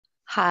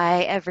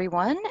Hi,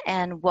 everyone,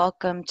 and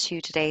welcome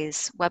to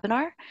today's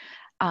webinar.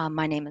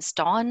 My name is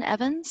Dawn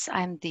Evans.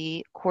 I'm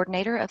the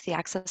coordinator of the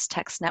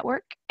AccessText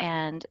Network,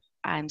 and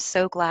I'm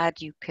so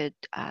glad you could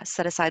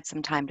set aside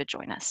some time to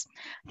join us.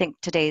 I think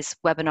today's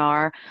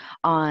webinar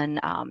on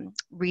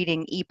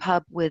reading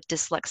EPUB with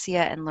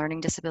dyslexia and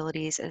learning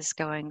disabilities is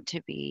going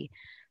to be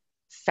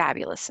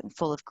fabulous and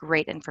full of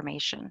great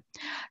information.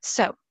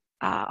 So,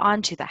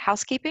 on to the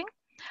housekeeping.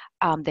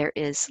 There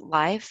is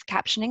live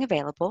captioning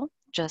available.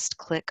 Just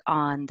click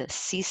on the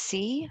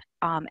CC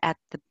at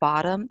the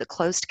bottom, the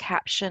closed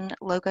caption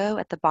logo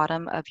at the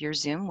bottom of your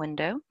Zoom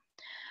window.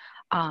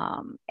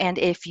 And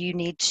if you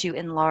need to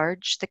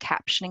enlarge the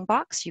captioning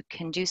box, you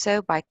can do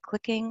so by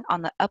clicking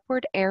on the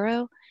upward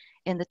arrow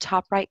in the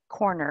top right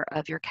corner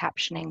of your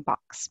captioning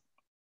box.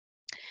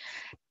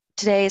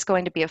 Today is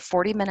going to be a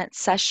 40-minute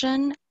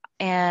session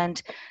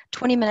and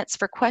 20 minutes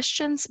for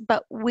questions,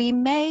 but we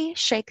may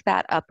shake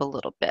that up a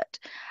little bit.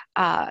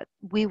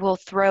 We will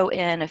throw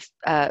in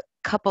a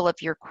couple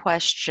of your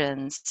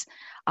questions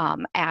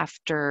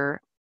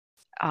after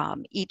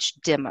each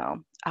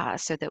demo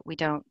so that we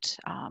don't,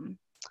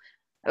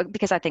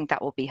 because I think that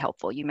will be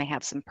helpful. You may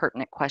have some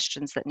pertinent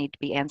questions that need to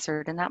be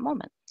answered in that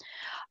moment.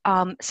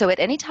 So at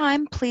any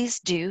time, please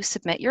do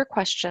submit your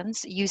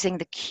questions using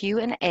the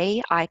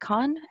Q&A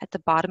icon at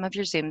the bottom of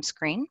your Zoom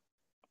screen.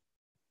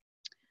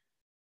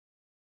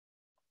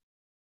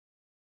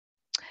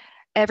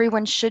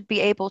 Everyone should be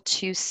able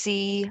to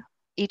see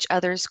each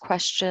other's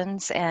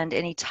questions and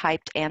any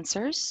typed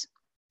answers.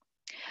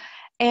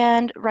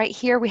 And right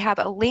here, we have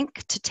a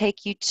link to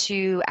take you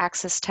to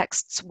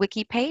AccessText's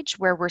wiki page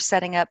where we're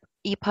setting up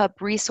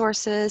EPUB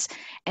resources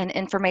and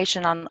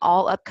information on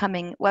all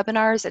upcoming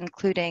webinars,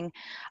 including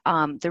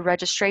the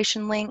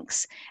registration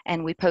links,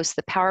 and we post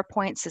the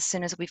PowerPoints as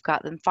soon as we've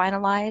got them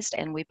finalized,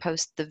 and we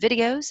post the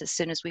videos as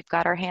soon as we've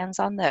got our hands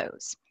on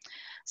those.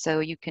 So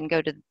you can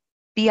go to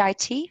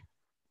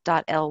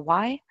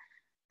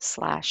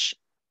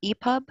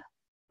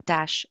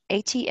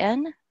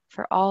bit.ly/EPUB-ATN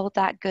for all of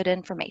that good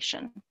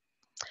information.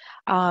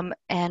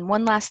 And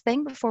one last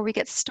thing before we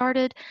get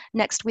started,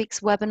 next week's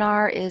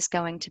webinar is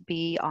going to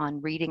be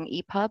on reading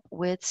EPUB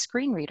with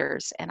screen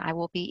readers, and I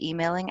will be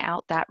emailing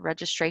out that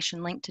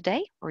registration link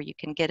today, or you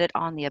can get it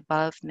on the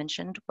above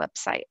mentioned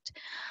website.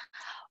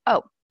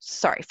 Oh,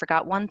 sorry,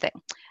 forgot one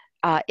thing.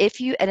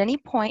 If you, at any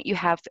point, you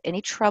have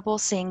any trouble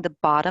seeing the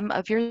bottom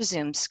of your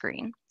Zoom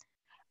screen,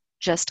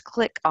 just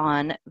click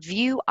on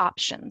View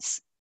Options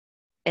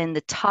in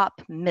the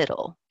top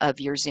middle of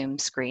your Zoom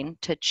screen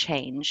to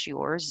change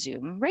your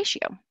Zoom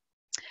ratio.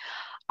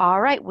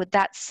 All right, with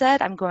that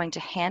said, I'm going to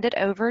hand it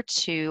over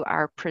to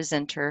our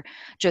presenter,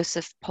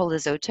 Joseph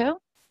Polizotto,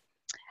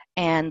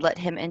 and let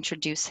him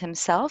introduce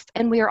himself.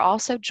 And we are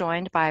also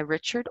joined by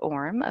Richard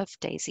Orm of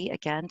DAISY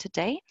again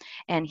today,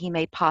 and he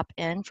may pop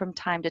in from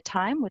time to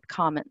time with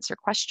comments or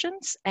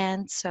questions.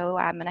 And so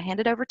I'm going to hand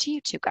it over to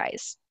you two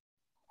guys.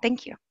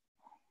 Thank you.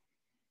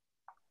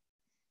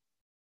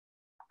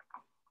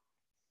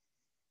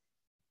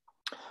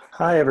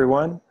 Hi,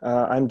 everyone.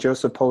 I'm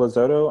Joseph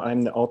Polizotto.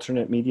 I'm the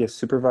alternate media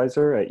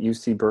supervisor at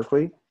UC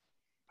Berkeley.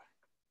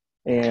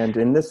 And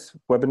in this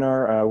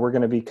webinar, we're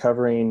going to be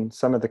covering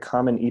some of the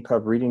common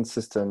EPUB reading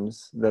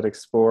systems that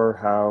explore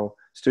how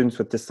students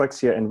with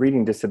dyslexia and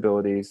reading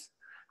disabilities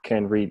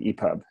can read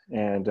EPUB.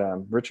 And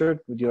Richard,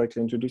 would you like to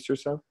introduce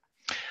yourself?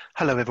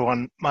 Hello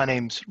everyone, my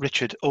name's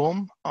Richard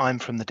Orm. I'm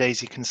from the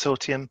DAISY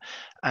Consortium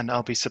and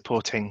I'll be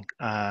supporting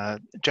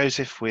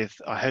Joseph with,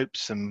 I hope,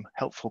 some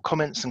helpful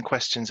comments and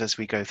questions as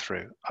we go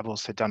through. I've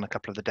also done a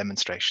couple of the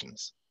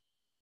demonstrations.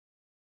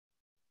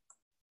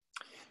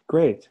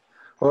 Great.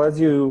 Well, as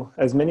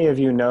many of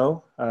you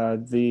know,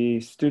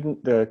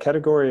 the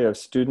category of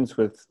students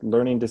with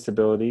learning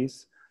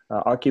disabilities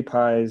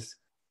occupies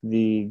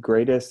the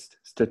greatest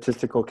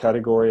statistical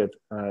category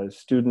of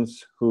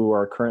students who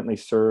are currently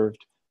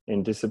served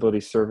in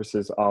disability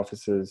services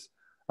offices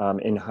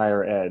in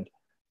higher ed.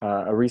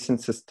 A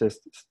recent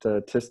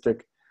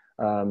statistic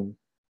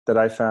that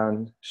I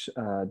found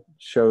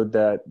showed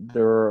that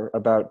there are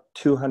about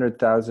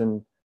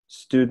 200,000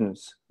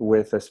 students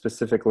with a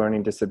specific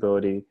learning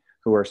disability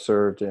who are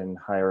served in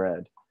higher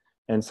ed.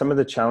 And some of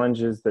the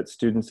challenges that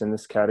students in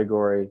this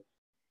category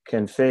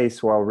can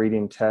face while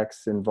reading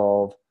text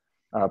involve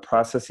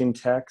processing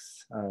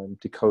text,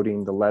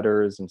 decoding the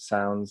letters and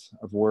sounds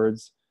of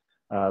words,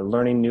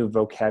 learning new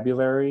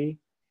vocabulary,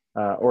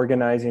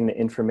 organizing the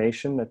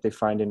information that they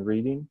find in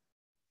reading,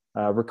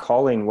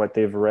 recalling what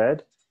they've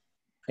read,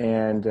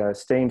 and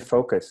staying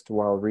focused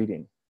while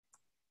reading.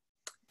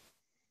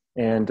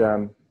 And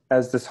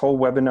as this whole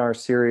webinar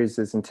series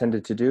is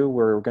intended to do,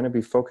 we're going to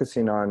be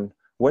focusing on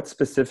what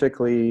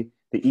specifically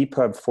the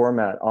EPUB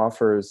format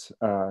offers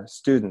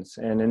students.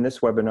 And in this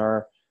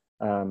webinar,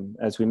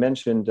 as we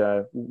mentioned,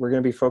 we're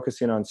going to be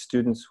focusing on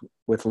students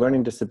with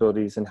learning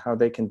disabilities and how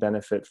they can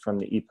benefit from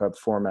the EPUB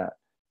format.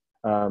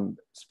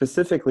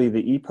 Specifically,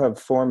 the EPUB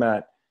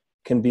format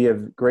can be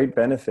of great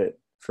benefit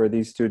for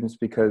these students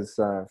because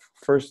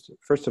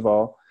first of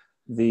all,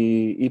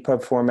 the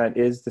EPUB format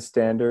is the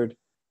standard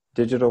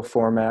digital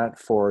format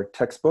for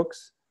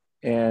textbooks.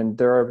 And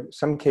there are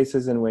some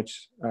cases in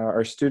which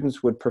our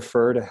students would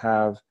prefer to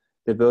have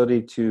the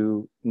ability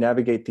to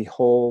navigate the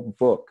whole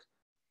book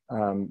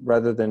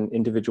rather than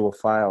individual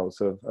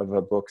files of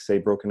a book, say,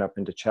 broken up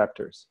into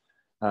chapters.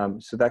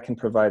 So that can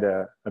provide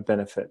a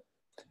benefit.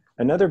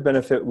 Another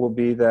benefit will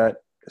be that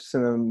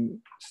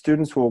some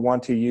students will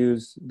want to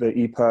use the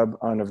EPUB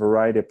on a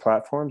variety of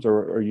platforms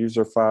or use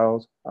their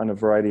files on a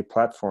variety of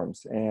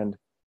platforms. And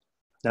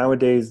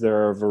nowadays, there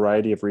are a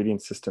variety of reading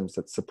systems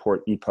that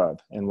support EPUB,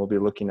 and we'll be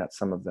looking at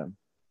some of them.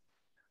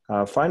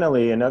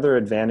 Finally, another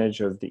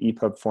advantage of the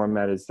EPUB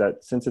format is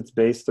that since it's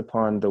based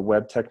upon the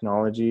web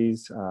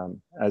technologies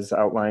as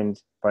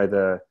outlined by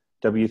the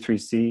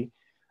W3C,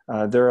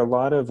 there are a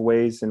lot of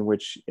ways in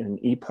which an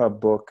EPUB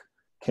book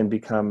can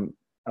become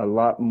a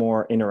lot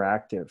more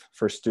interactive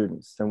for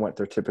students than what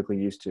they're typically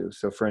used to.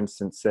 So for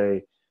instance,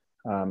 say,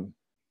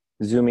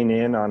 zooming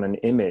in on an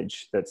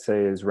image that,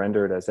 say, is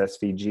rendered as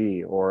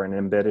SVG or an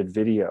embedded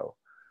video,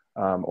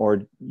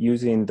 or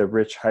using the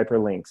rich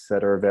hyperlinks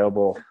that are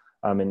available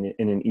in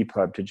an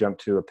EPUB to jump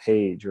to a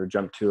page or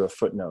jump to a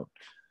footnote.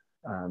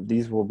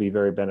 These will be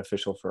very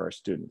beneficial for our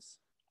students.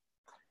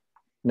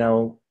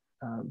 Now,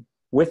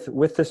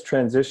 with this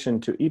transition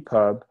to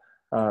EPUB,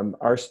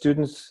 our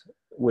students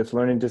with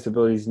learning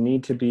disabilities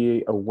need to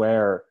be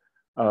aware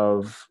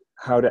of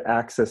how to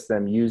access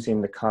them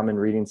using the common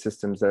reading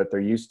systems that they're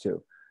used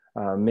to.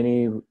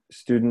 Many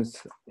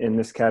students in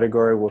this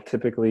category will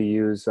typically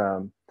use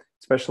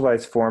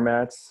specialized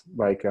formats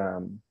like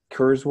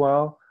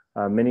Kurzweil.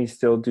 Many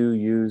still do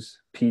use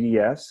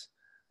PDFs.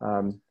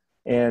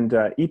 And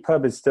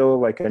EPUB is still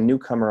like a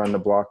newcomer on the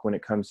block when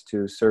it comes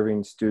to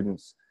serving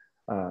students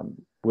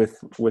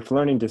with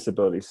learning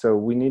disabilities. So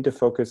we need to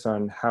focus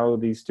on how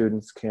these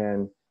students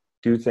can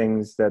do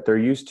things that they're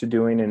used to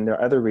doing in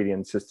their other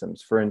reading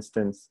systems. For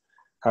instance,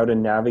 how to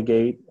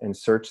navigate and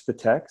search the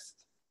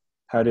text,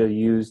 how to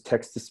use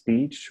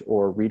text-to-speech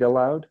or read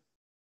aloud,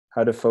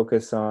 how to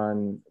focus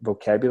on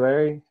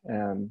vocabulary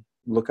and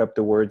look up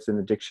the words in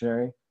the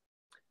dictionary,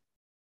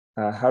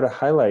 how to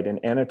highlight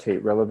and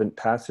annotate relevant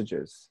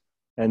passages,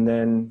 and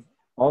then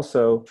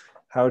also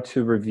how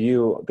to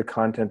review the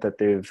content that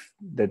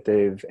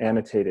they've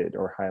annotated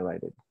or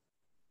highlighted.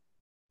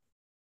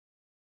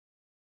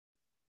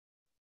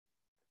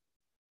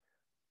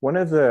 One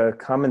of the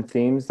common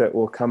themes that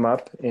will come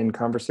up in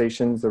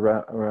conversations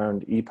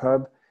around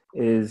EPUB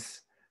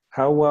is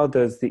how well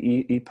does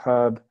the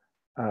EPUB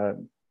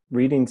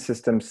reading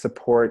system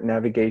support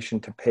navigation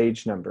to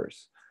page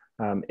numbers?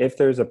 If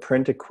there's a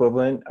print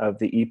equivalent of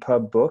the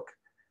EPUB book,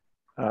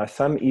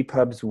 some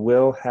EPUBs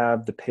will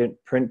have the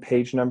print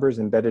page numbers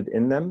embedded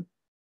in them.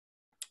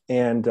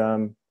 And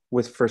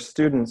for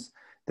students,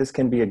 this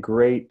can be a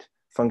great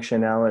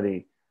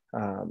functionality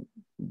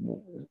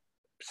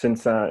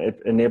since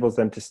it enables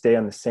them to stay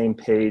on the same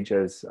page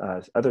as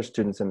other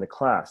students in the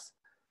class.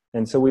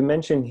 And so we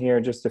mentioned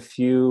here just a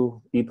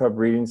few EPUB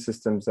reading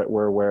systems that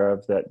we're aware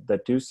of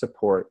that do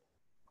support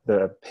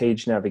the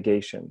page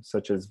navigation,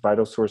 such as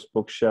VitalSource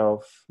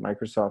Bookshelf,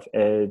 Microsoft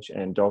Edge,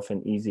 and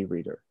Dolphin Easy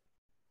Reader.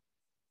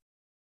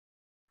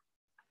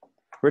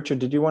 Richard,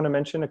 did you want to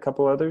mention a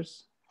couple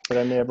others that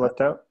I may have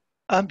left out?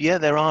 Yeah,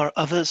 there are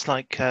others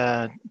like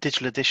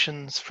digital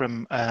editions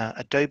from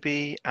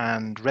Adobe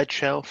and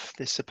RedShelf.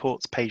 This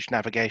supports page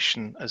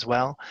navigation as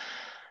well.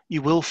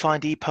 You will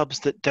find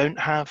EPUBs that don't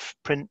have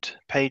print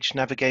page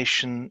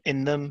navigation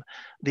in them.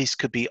 These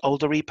could be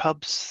older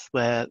EPUBs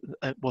where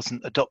it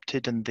wasn't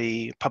adopted and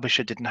the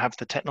publisher didn't have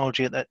the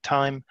technology at that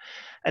time.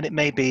 And it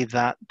may be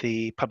that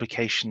the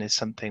publication is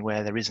something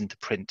where there isn't a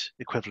print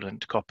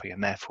equivalent copy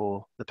and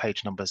therefore the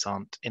page numbers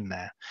aren't in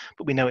there.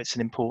 But we know it's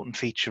an important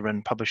feature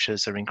and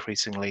publishers are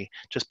increasingly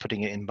just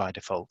putting it in by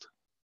default.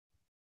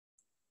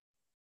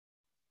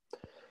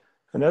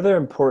 Another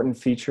important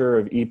feature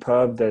of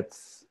EPUB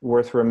that's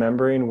worth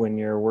remembering when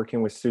you're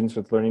working with students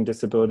with learning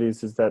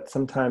disabilities is that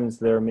sometimes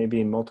there may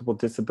be multiple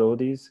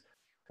disabilities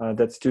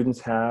that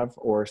students have,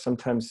 or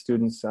sometimes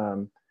students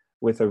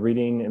with a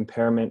reading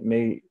impairment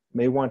may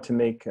want to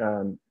make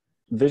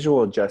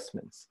visual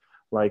adjustments,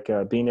 like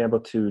being able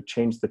to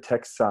change the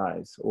text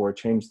size or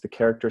change the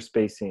character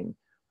spacing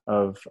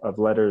of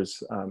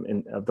letters,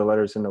 of the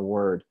letters in a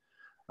word.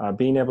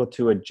 Being able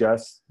to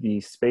adjust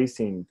the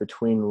spacing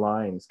between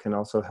lines can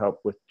also help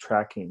with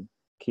tracking,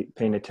 keep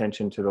paying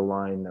attention to the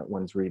line that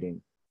one's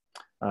reading.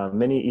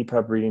 Many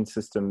EPUB reading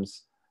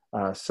systems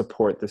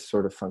support this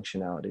sort of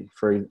functionality.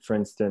 For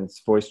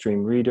instance,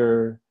 VoiceStream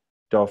Reader,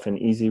 Dolphin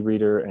Easy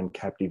Reader, and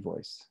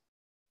CaptiVoice.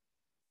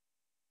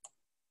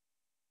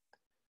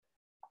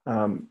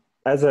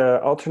 As an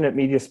alternate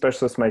media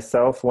specialist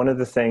myself, one of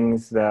the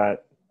things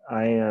that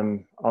I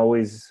am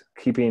always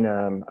keeping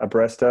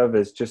abreast of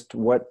is just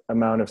what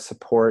amount of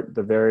support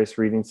the various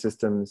reading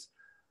systems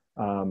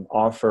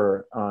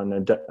offer on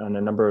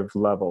a number of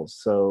levels.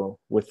 So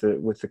with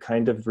the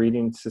kind of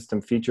reading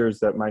system features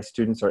that my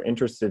students are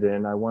interested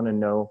in, I want to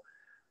know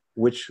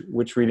which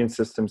reading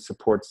system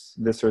supports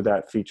this or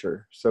that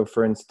feature. So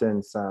for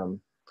instance,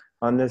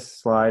 on this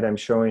slide, I'm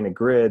showing a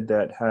grid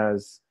that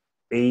has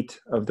 8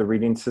 of the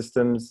reading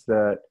systems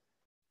that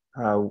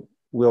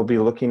we'll be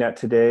looking at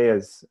today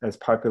as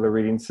popular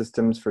reading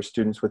systems for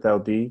students with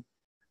LD.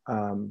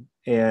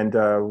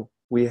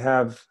 We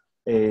have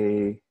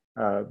a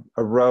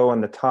row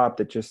on the top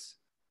that just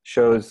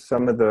shows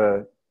some of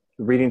the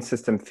reading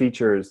system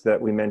features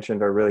that we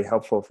mentioned are really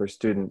helpful for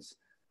students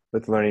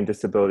with learning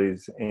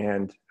disabilities.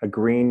 And a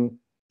green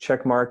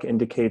check mark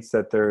indicates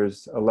that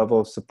there's a level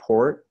of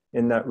support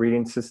in that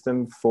reading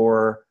system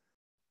for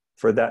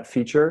that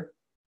feature,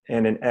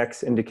 and an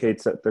X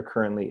indicates that there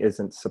currently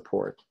isn't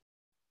support.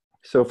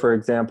 So for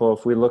example,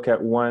 if we look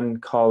at one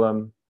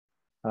column,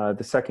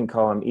 the second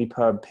column,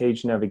 EPUB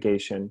page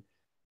navigation,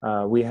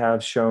 we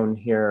have shown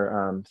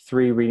here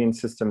 3 reading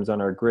systems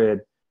on our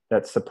grid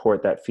that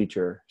support that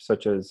feature,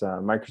 such as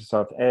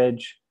Microsoft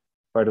Edge,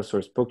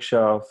 VitalSource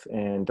Bookshelf,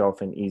 and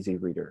Dolphin Easy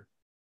Reader.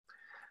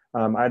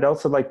 I'd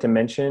also like to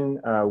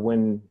mention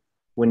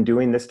when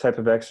doing this type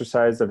of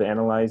exercise of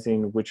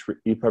analyzing which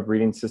EPUB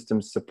reading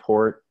systems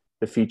support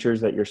the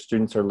features that your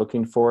students are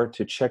looking for,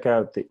 to check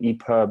out the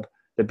EPUB,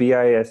 the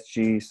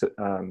BISG,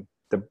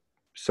 the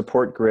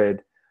support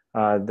grid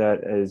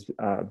that is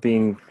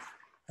being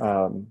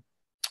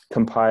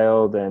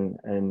compiled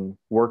and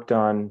worked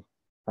on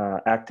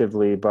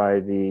actively by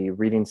the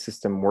Reading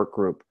System Work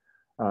Group.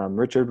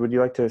 Richard, would you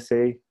like to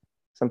say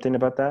something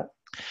about that?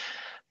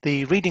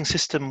 The Reading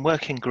System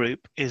Working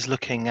Group is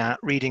looking at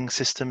reading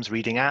systems,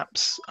 reading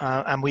apps,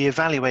 and we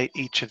evaluate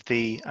each of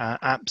the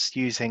apps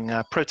using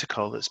a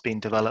protocol that's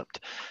been developed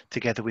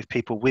together with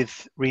people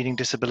with reading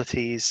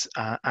disabilities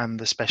and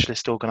the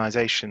specialist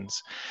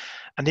organisations.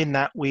 And in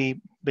that, we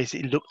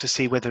basically look to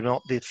see whether or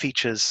not the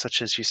features,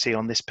 such as you see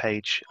on this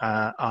page,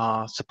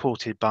 are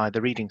supported by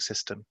the reading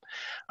system.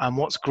 And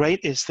what's great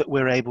is that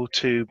we're able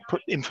to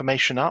put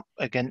information up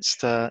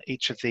against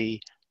each of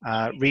the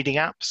reading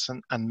apps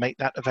and make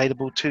that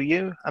available to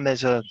you. And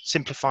there's a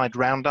simplified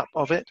roundup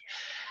of it.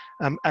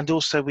 And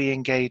also we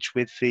engage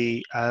with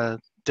the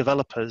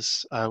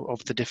developers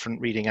of the different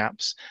reading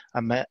apps,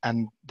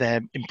 and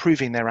they're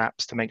improving their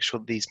apps to make sure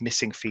that these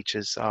missing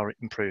features are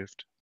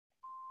improved.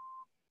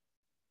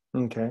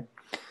 Okay.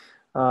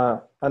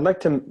 I'd like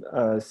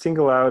to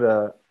single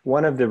out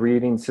one of the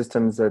reading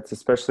systems that's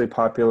especially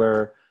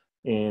popular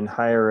in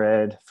higher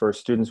ed for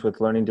students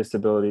with learning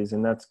disabilities,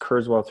 and that's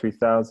Kurzweil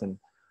 3000.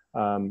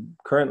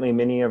 Currently,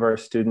 many of our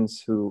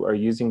students who are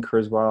using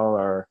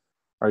Kurzweil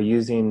are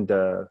using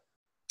the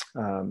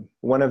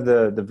one of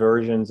the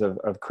versions of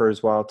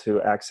Kurzweil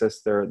to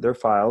access their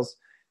files.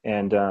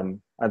 And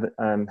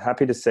I'm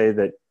happy to say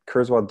that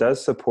Kurzweil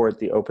does support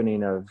the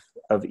opening of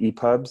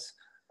EPUBs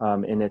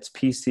in its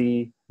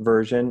PC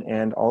version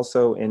and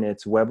also in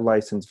its web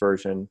license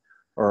version,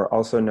 or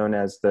also known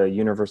as the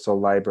Universal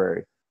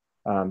Library.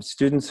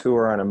 Students who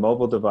are on a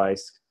mobile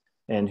device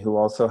and who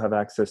also have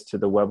access to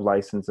the web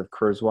license of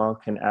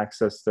Kurzweil can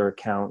access their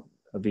account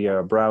via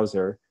a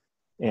browser.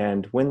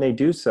 And when they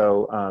do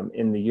so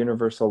in the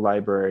Universal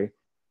Library,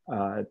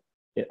 an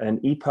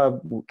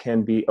EPUB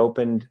can be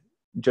opened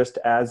just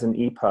as an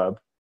EPUB,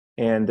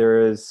 and there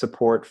is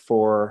support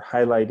for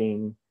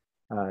highlighting,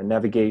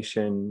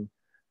 navigation,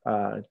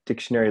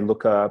 dictionary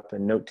lookup,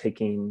 and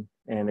note-taking,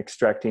 and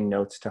extracting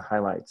notes to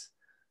highlights.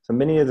 So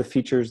many of the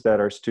features that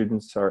our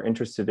students are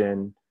interested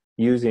in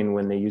using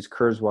when they use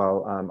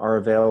Kurzweil are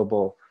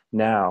available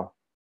now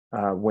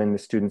when the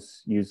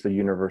students use the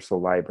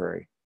Universal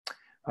Library.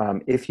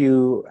 If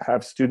you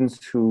have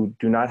students who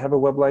do not have a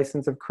web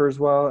license of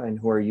Kurzweil and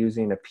who are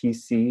using a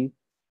PC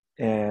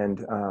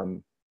and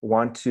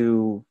want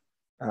to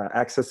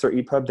access their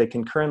EPUB, they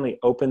can currently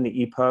open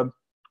the EPUB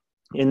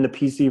in the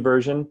PC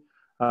version,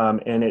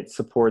 and it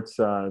supports,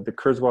 the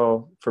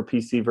Kurzweil for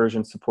PC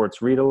version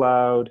supports read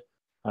aloud,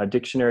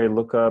 dictionary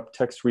lookup,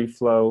 text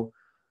reflow,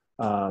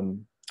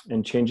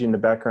 and changing the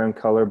background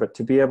color. But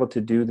to be able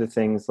to do the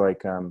things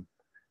like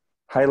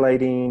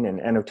highlighting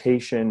and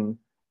annotation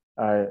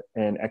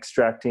and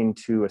extracting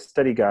to a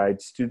study guide,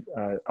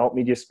 alt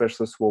media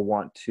specialists will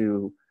want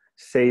to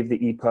save the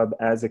EPUB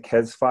as a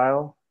KES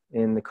file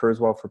in the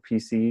Kurzweil for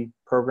PC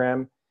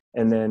program,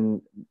 and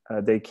then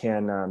they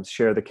can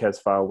share the KES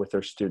file with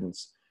their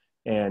students.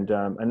 And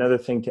another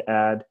thing to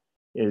add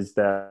is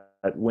that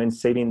when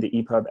saving the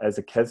EPUB as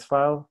a KES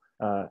file,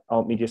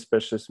 alt media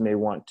specialists may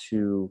want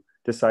to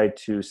decide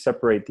to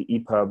separate the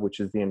EPUB, which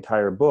is the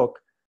entire book,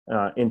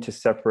 into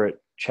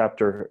separate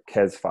chapter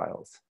KES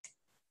files.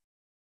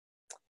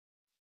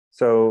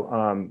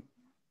 So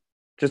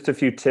just a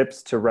few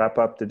tips to wrap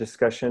up the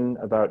discussion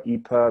about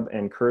EPUB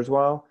and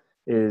Kurzweil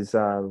is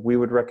we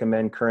would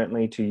recommend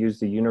currently to use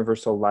the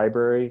Universal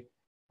Library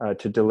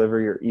to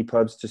deliver your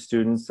EPUBs to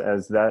students,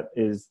 as that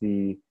is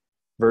the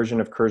version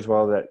of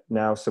Kurzweil that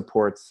now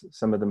supports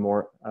some of the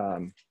more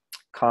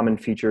common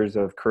features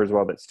of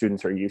Kurzweil that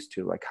students are used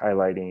to, like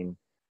highlighting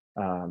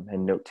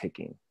and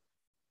note-taking.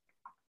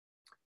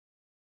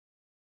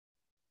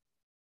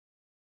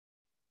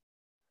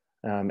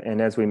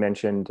 And as we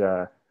mentioned,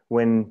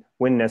 when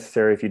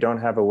necessary, if you don't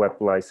have a web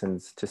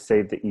license, to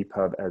save the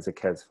EPUB as a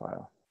KES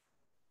file.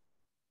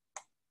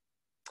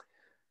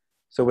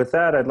 So with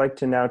that, I'd like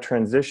to now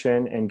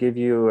transition and give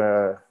you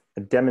a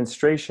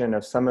demonstration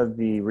of some of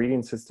the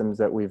reading systems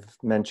that we've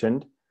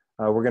mentioned.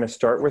 We're going to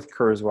start with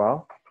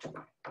Kurzweil.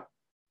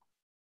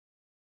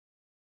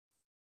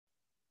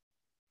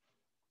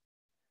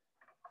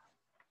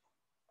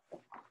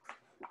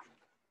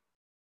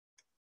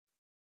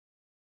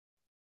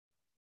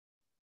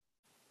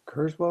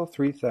 Kurzweil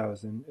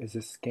 3000 is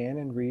a scan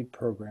and read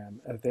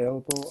program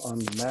available on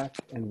the Mac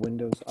and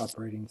Windows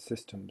operating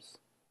systems.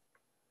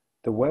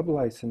 The web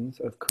license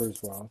of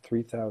Kurzweil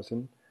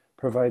 3000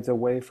 provides a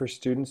way for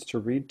students to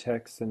read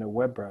text in a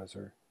web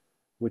browser,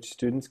 which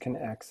students can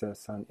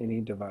access on any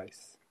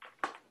device.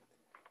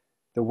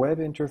 The web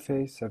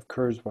interface of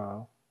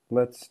Kurzweil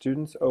lets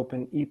students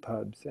open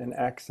EPUBs and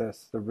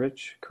access the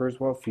rich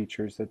Kurzweil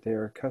features that they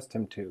are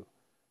accustomed to,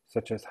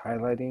 such as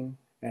highlighting,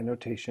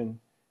 annotation,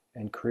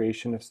 and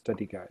creation of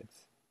study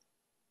guides.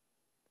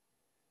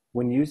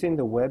 When using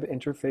the web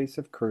interface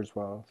of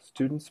Kurzweil,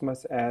 students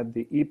must add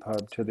the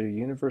EPUB to their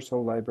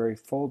Universal Library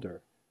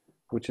folder,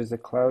 which is a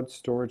cloud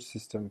storage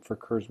system for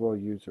Kurzweil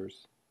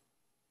users.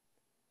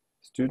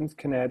 Students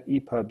can add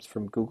EPUBs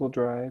from Google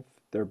Drive,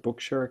 their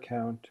Bookshare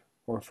account,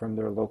 or from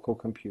their local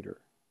computer.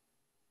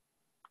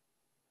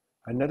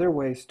 Another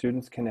way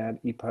students can add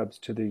EPUBs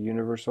to their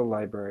Universal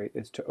Library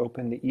is to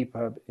open the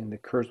EPUB in the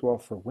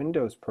Kurzweil for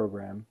Windows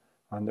program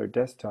on their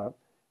desktop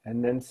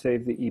and then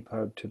save the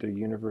EPUB to their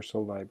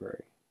Universal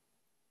Library.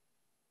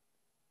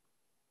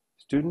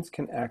 Students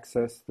can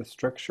access the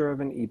structure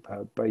of an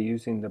EPUB by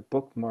using the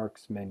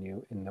Bookmarks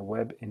menu in the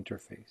web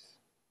interface.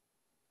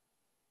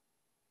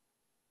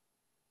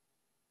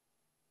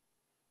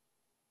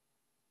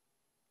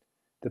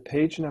 The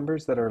page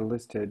numbers that are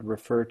listed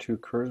refer to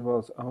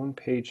Kurzweil's own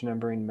page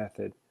numbering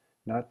method,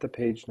 not the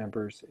page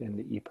numbers in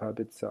the EPUB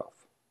itself.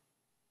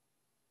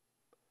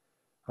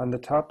 On the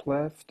top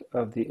left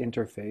of the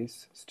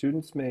interface,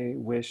 students may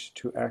wish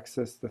to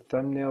access the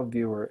thumbnail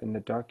viewer in the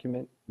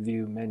Document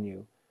View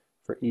menu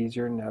for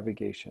easier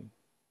navigation.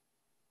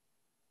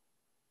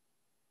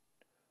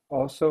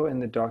 Also in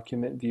the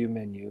Document View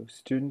menu,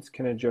 students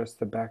can adjust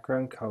the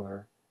background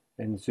color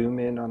and zoom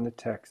in on the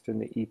text in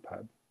the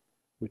EPUB,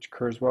 which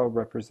Kurzweil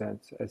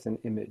represents as an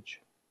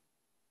image.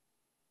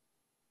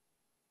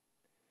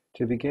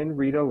 To begin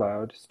Read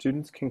Aloud,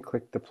 students can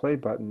click the play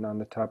button on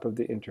the top of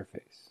the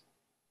interface.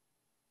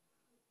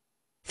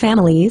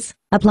 Families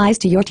applies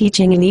to your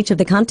teaching in each of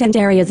the content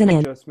areas and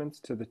adjustments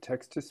to the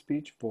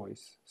text-to-speech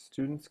voice,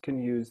 students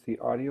can use the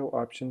Audio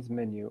Options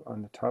menu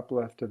on the top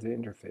left of the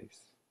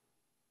interface.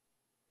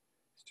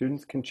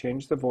 Students can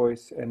change the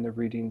voice and the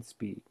reading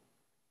speed.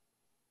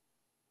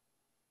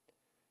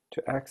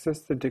 To access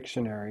the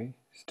dictionary,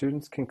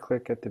 students can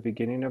click at the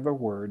beginning of a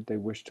word they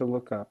wish to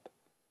look up,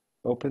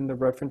 open the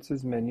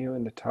References menu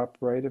in the top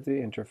right of the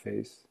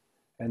interface,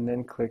 and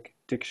then click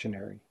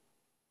Dictionary.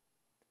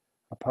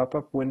 A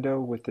pop-up window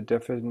with the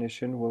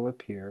definition will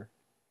appear,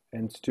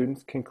 and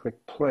students can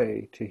click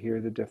play to hear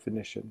the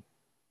definition.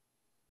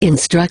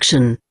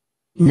 Instruction.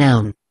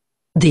 Noun.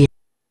 The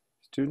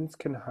Students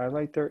can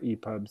highlight their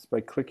EPUBs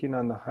by clicking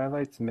on the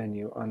Highlights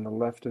menu on the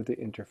left of the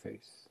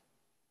interface.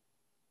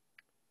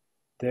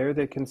 There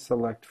they can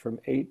select from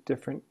 8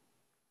 different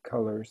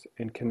colors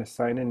and can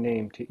assign a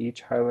name to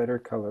each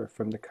highlighter color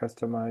from the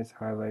Customize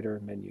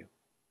Highlighter menu.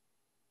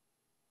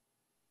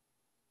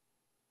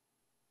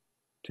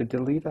 To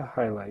delete a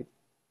highlight,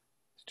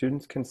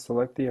 students can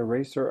select the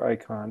eraser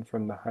icon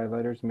from the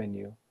Highlighters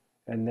menu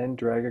and then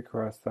drag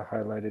across the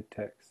highlighted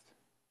text.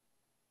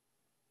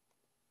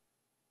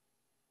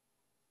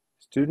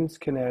 Students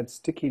can add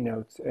sticky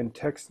notes and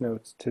text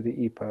notes to the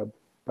EPUB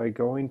by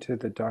going to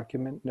the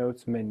Document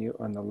Notes menu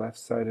on the left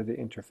side of the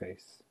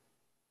interface.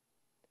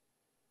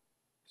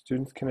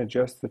 Students can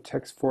adjust the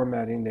text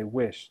formatting they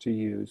wish to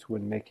use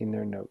when making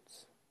their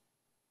notes.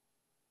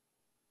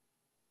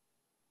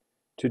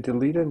 To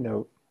delete a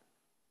note,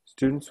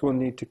 students will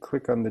need to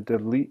click on the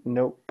Delete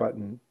Note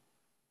button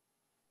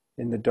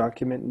in the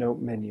Document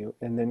Note menu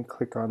and then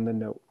click on the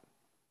note.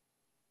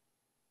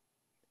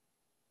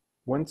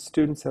 Once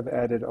students have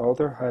added all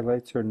their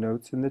highlights or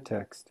notes in the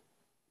text,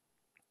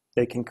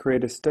 they can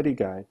create a study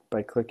guide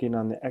by clicking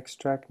on the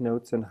Extract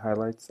Notes and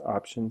Highlights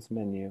Options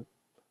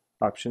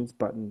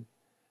button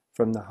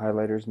from the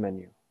Highlighters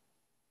menu.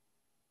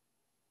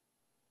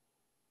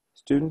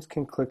 Students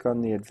can click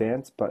on the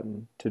Advance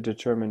button to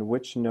determine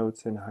which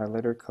notes and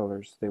highlighter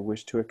colors they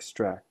wish to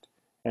extract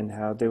and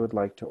how they would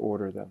like to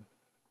order them.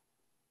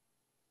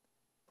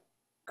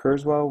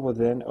 Kurzweil will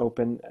then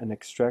open an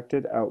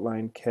extracted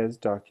outline KES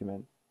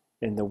document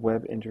in the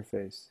web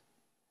interface,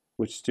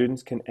 which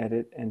students can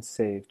edit and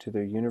save to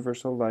their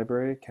Universal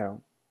Library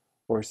account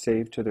or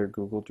save to their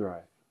Google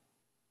Drive.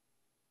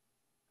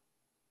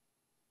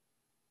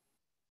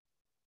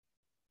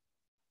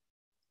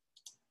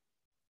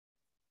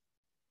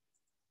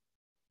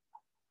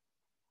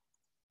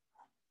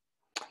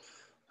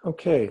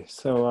 Okay,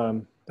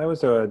 so that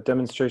was a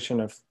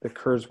demonstration of the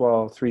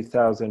Kurzweil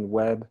 3000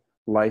 web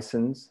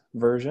license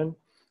version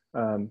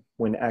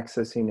when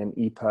accessing an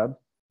EPUB.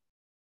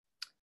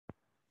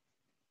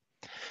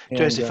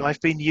 Joseph,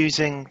 I've been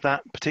using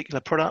that particular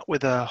product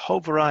with a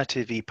whole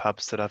variety of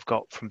EPUBs that I've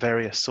got from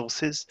various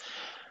sources,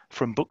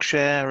 from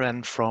Bookshare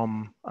and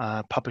from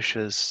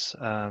publishers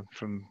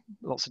from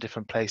lots of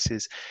different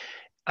places.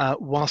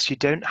 Whilst you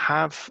don't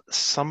have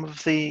some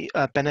of the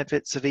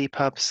benefits of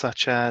EPUBs,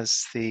 such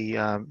as the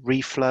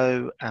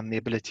reflow and the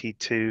ability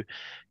to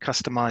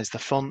customize the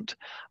font,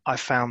 I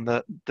found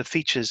that the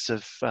features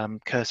of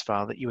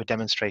Kurzweil that you were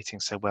demonstrating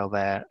so well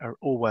there are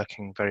all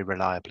working very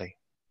reliably.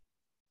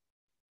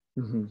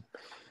 Mm-hmm.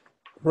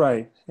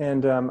 Right,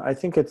 and I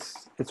think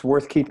it's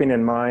worth keeping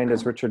in mind,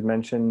 as Richard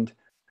mentioned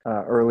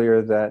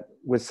earlier, that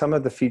with some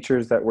of the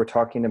features that we're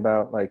talking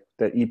about, like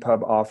that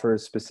EPUB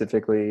offers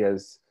specifically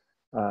as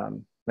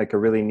like a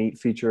really neat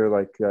feature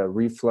like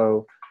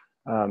reflow,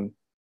 a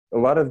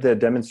lot of the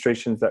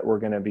demonstrations that we're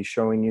going to be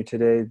showing you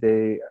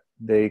today,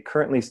 they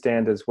currently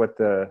stand as what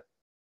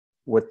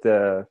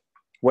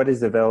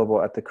is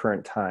available at the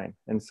current time.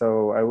 And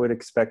so I would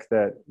expect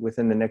that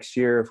within the next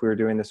year, if we were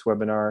doing this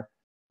webinar,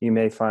 you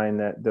may find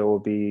that there will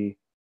be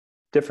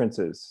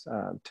differences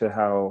to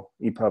how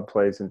EPUB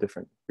plays in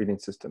different reading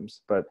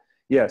systems. But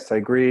yes, I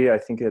agree. I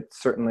think it's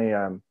certainly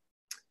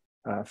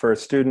for a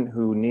student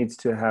who needs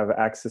to have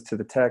access to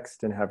the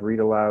text and have read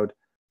aloud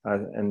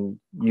and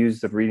use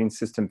the reading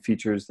system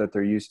features that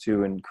they're used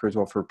to in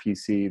Kurzweil for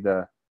PC,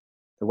 the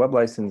web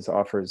license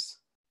offers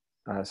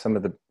some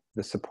of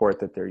the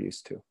support that they're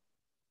used to.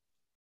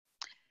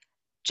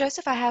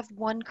 Joseph, I have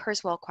one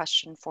Kurzweil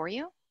question for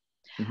you.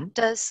 Mm-hmm.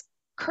 Does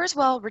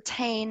Kurzweil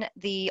retain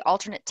the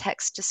alternate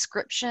text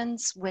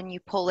descriptions when you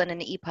pull in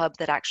an EPUB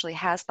that actually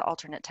has the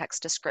alternate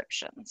text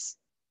descriptions?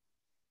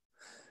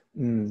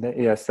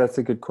 Yes, that's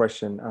a good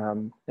question.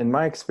 In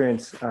my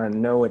experience,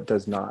 no, it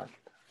does not.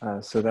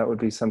 So that would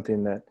be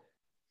something that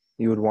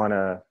you would want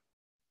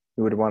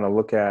to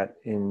look at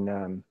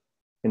in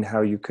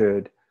how you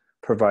could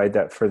provide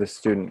that for the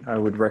student. I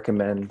would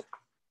recommend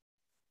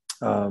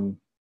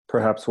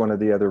perhaps one of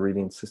the other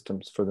reading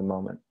systems for the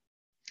moment.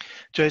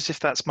 Joseph,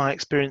 that's my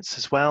experience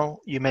as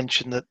well. You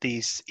mentioned that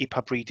these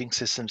EPUB reading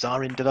systems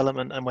are in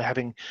development, and we're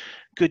having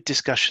good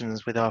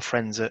discussions with our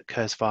friends at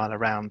Kurzweil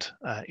around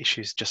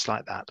issues just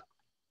like that.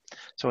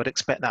 So I'd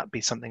expect that to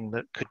be something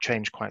that could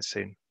change quite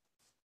soon.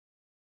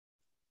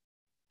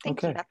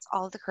 Thank you. That's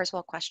all of the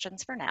Kurzweil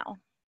questions for now.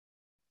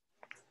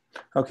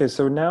 Okay,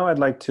 so now I'd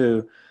like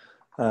to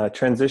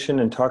transition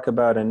and talk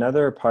about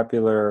another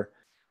popular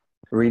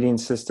reading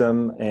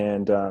system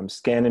and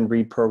scan and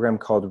read program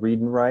called Read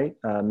and Write.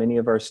 Many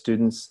of our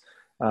students,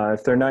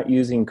 if they're not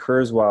using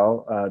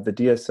Kurzweil, the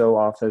DSO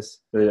office,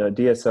 the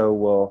DSO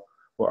will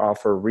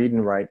offer Read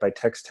and Write by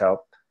Text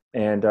Help.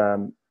 And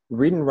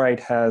Read and Write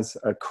has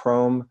a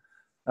Chrome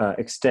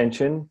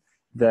extension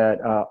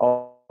that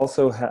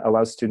also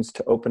allows students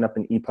to open up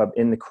an EPUB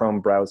in the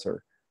Chrome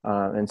browser.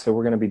 And so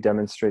we're going to be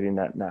demonstrating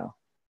that now.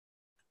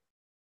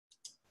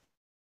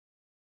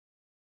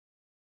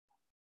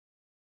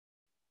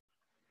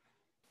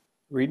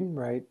 Read and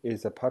Write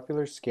is a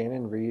popular scan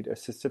and read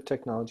assistive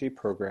technology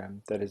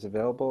program that is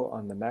available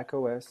on the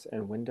macOS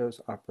and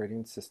Windows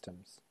operating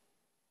systems.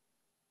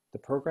 The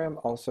program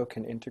also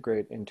can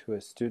integrate into a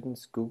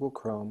student's Google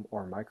Chrome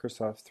or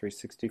Microsoft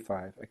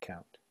 365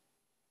 account.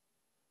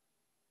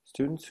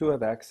 Students who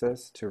have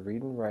access to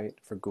Read and Write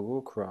for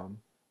Google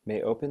Chrome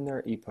may open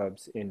their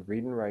EPUBs in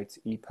Read and Write's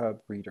EPUB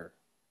reader.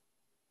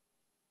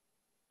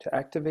 To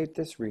activate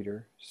this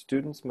reader,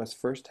 students must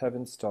first have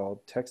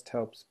installed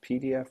TextHelp's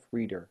PDF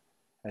reader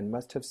and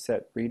must have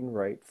set Read and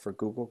Write for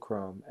Google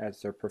Chrome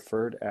as their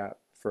preferred app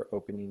for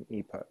opening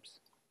EPUBs.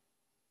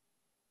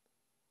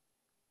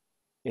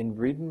 In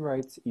Read and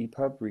Write's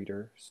EPUB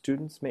reader,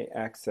 students may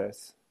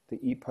access the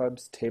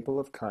EPUB's table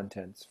of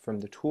contents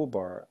from the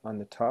toolbar on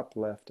the top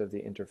left of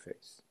the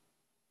interface.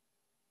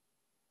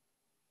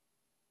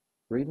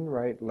 Read and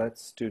Write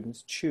lets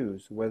students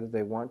choose whether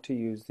they want to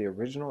use the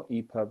original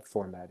EPUB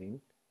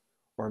formatting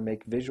or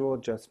make visual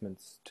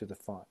adjustments to the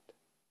font.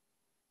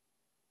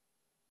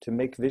 To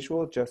make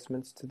visual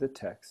adjustments to the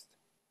text,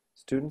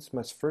 students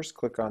must first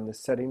click on the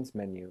Settings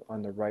menu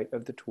on the right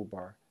of the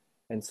toolbar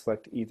and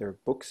select either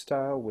Book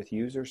Style with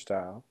User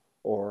Style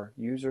or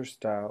User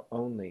Style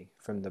Only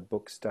from the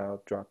Book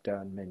Style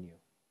drop-down menu.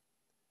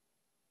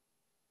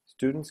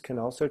 Students can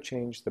also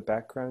change the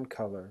background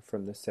color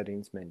from the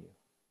Settings menu.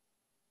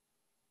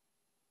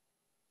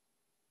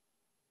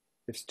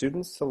 If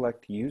students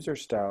select User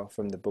Style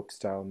from the Book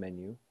Style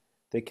menu,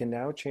 they can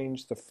now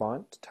change the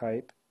font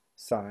type,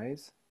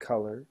 size,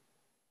 color,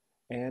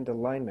 and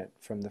alignment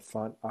from the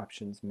Font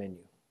Options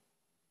menu.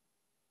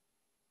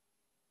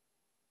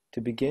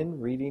 To begin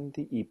reading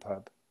the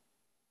EPUB,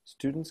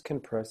 students can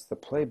press the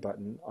play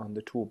button on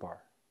the toolbar.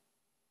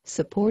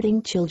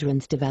 Supporting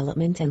children's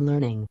development and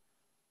learning.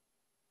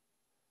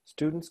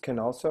 Students can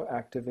also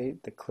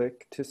activate the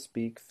Click to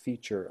Speak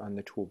feature on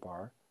the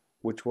toolbar,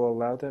 which will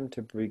allow them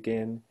to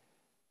begin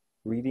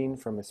reading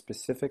from a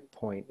specific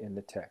point in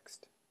the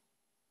text.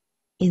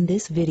 In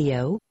this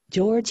video,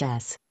 George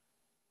S.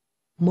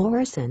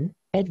 Morrison,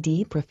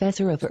 Ed.D.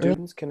 Professor of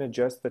Students can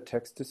adjust the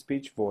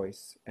text-to-speech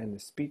voice and the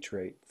speech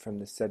rate from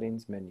the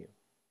Settings menu.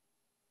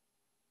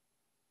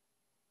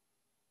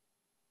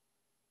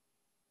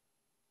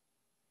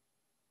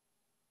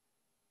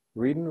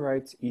 Read and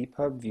Write's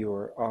EPUB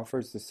viewer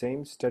offers the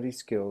same study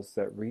skills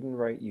that Read and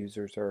Write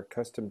users are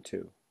accustomed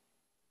to,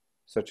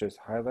 such as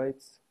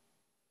highlights,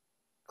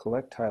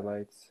 collect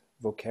highlights,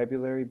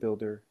 vocabulary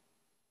builder,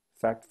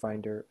 fact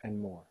finder,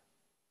 and more.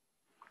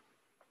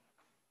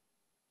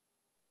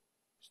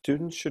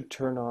 Students should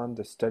turn on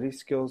the study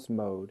skills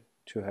mode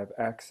to have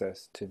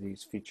access to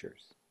these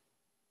features.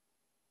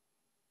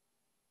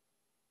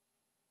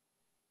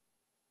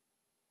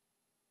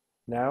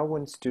 Now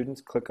when students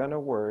click on a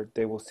word,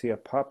 they will see a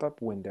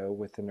pop-up window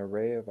with an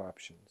array of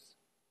options.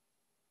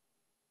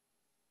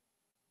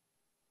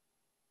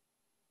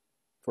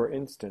 For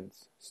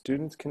instance,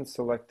 students can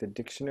select the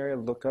dictionary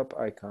lookup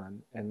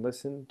icon and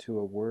listen to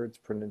a word's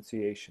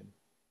pronunciation.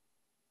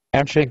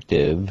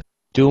 Adjective,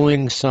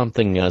 doing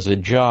something as a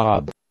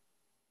job.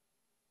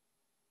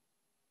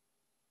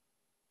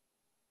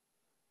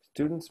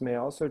 Students may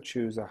also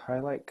choose a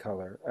highlight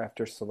color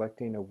after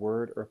selecting a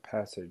word or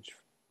passage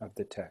of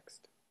the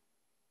text.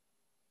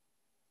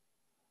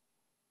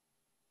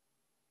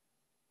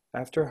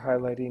 After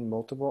highlighting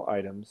multiple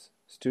items,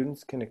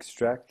 students can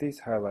extract these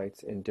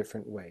highlights in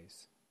different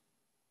ways.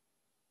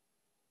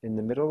 In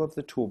the middle of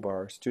the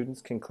toolbar,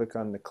 students can click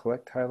on the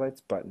Collect Highlights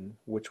button,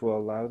 which will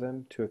allow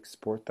them to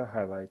export the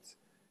highlights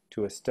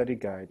to a study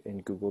guide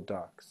in Google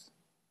Docs.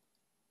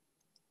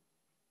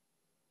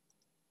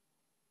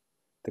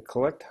 The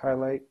Collect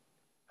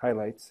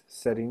Highlights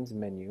Settings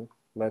menu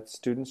lets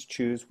students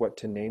choose what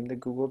to name the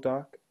Google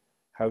Doc,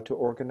 how to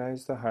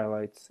organize the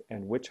highlights,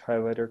 and which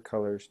highlighter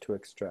colors to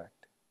extract.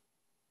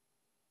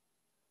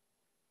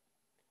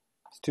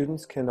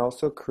 Students can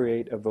also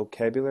create a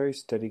vocabulary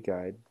study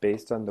guide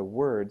based on the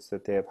words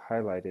that they have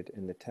highlighted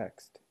in the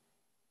text.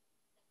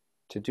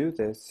 To do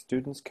this,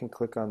 students can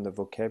click on the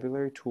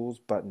Vocabulary Tools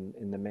button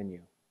in the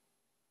menu.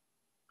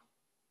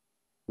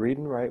 Read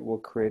and Write will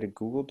create a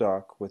Google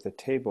Doc with a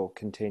table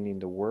containing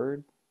the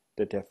word,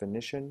 the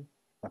definition,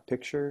 a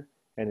picture,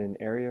 and an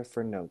area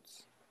for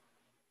notes.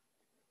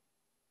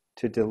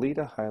 To delete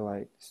a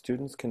highlight,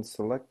 students can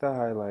select the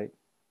highlight,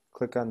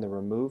 click on the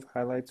Remove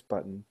Highlights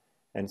button,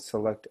 and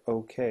select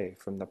OK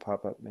from the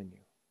pop-up menu.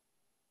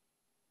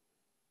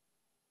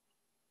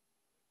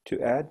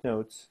 To add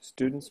notes,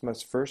 students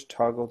must first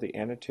toggle the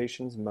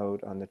Annotations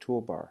mode on the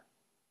toolbar.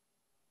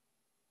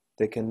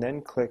 They can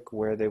then click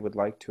where they would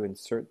like to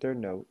insert their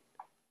note,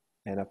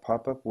 and a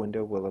pop-up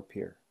window will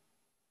appear.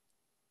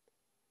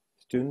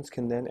 Students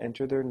can then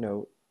enter their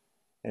note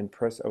and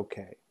press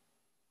OK.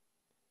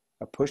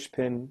 A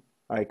pushpin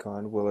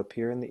icon will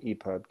appear in the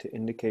EPUB to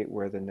indicate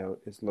where the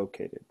note is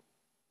located.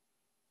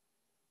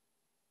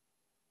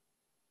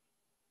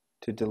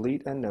 To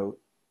delete a note,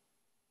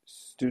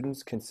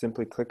 students can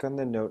simply click on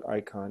the note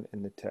icon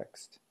in the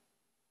text,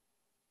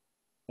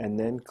 and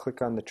then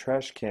click on the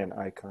trash can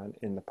icon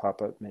in the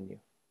pop-up menu.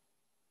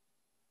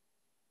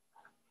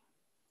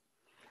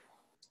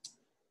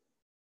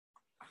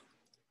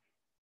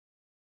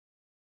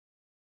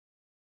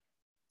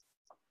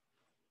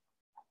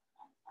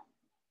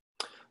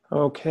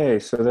 Okay,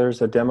 so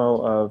there's a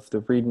demo of the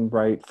Read and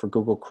Write for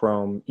Google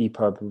Chrome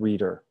EPUB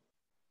Reader.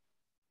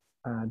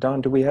 Don,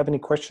 do we have any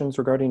questions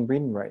regarding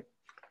Read and Write?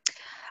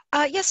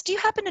 Yes, do you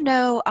happen to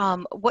know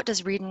what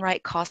does Read and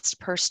Write cost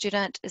per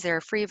student? Is there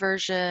a free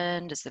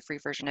version? Does the free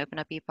version open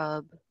up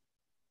EPUB?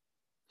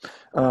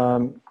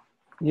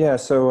 Yeah,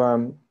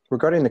 so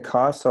regarding the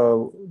cost,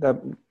 so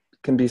that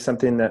can be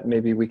something that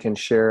maybe we can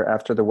share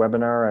after the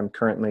webinar. I'm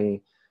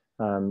currently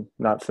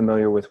not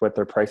familiar with what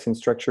their pricing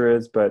structure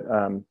is, but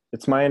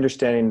it's my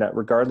understanding that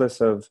regardless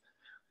of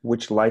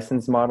which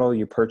license model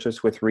you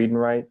purchase with Read and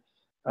Write,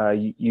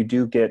 you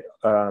do get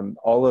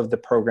all of the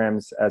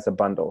programs as a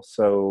bundle.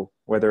 So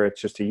whether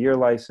it's just a year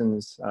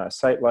license,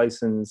 site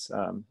license,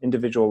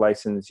 individual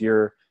license,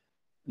 you're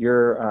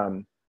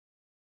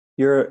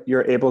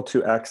able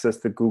to access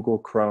the Google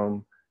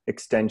Chrome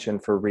extension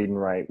for Read and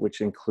Write,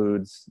 which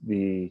includes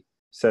the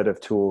set of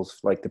tools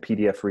like the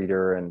PDF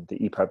reader and the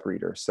EPUB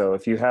reader. So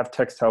if you have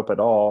text help at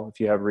all, if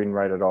you have Read and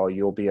Write at all,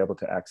 you'll be able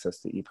to access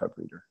the EPUB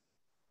reader.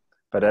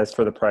 But as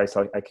for the price,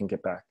 I can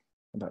get back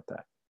about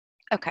that.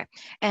 Okay,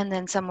 and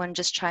then someone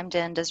just chimed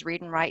in, does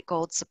Read and Write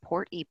Gold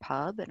support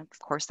EPUB? And of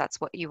course, that's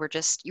what you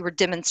were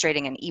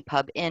demonstrating an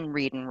EPUB in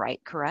Read and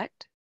Write,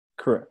 correct?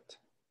 Correct.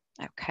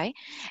 Okay,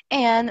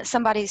 and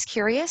somebody's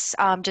curious,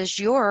 does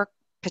your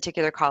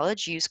particular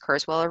college use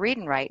Kurzweil or Read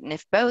and Write? And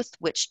if both,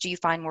 which do you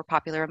find more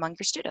popular among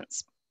your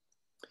students?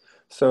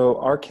 So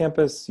our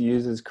campus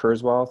uses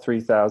Kurzweil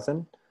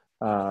 3000.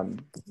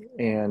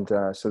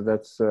 So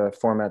that's the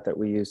format that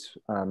we use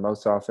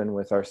most often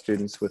with our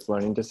students with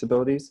learning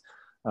disabilities.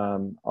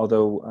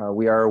 Although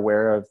we are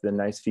aware of the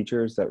nice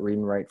features that Read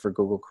and Write for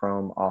Google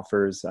Chrome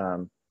offers.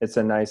 It's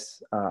a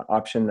nice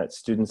option that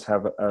students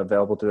have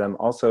available to them.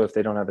 Also, if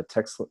they don't have a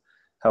text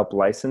help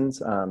license,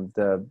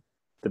 the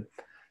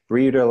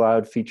read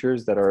aloud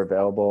features that are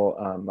available,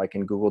 like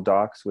in Google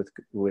Docs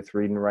with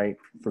Read and Write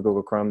for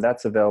Google Chrome,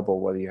 that's available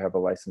whether you have a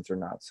license or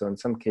not. So in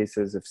some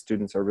cases, if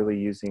students are really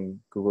using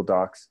Google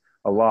Docs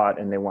a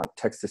lot and they want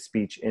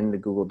text-to-speech in the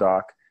Google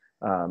Doc,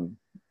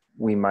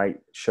 we might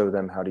show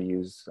them how to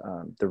use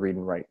the read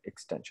and write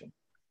extension.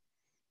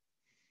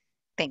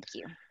 Thank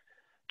you.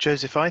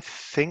 Joseph, I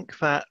think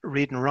that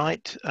read and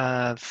write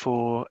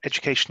for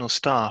educational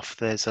staff,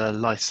 there's a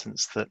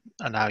license that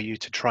allow you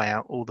to try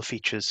out all the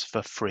features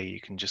for free.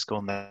 You can just go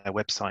on their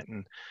website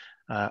and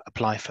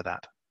apply for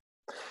that.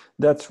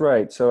 That's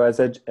right. So as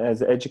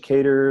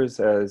educators,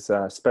 as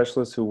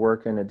specialists who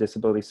work in a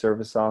disability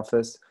service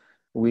office,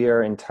 we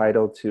are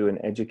entitled to an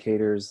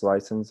educator's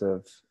license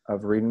of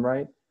read and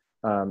write.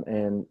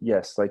 And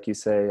yes, like you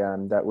say,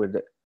 that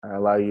would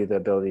allow you the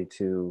ability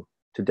to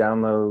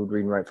download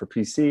read and write for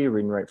PC,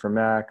 read and write for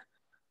Mac,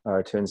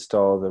 to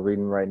install the read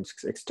and write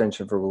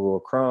extension for Google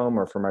Chrome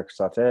or for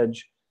Microsoft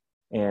Edge,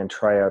 and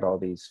try out all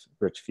these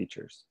rich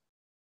features.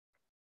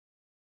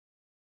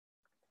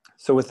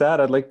 So with that,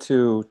 I'd like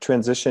to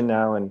transition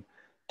now and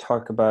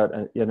talk about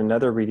yet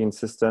another reading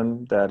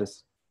system that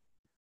is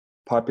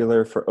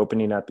popular for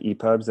opening up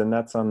EPUBs, and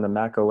that's on the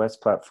Mac OS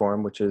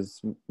platform, which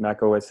is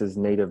Mac OS's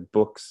native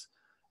Books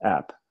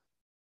app.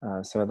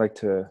 So I'd like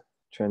to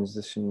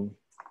transition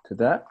to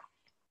that.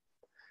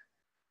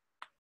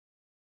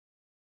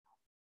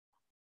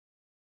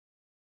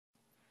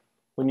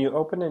 When you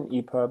open an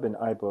EPUB in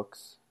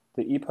iBooks,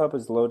 the EPUB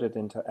is loaded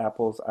into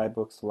Apple's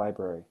iBooks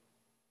library.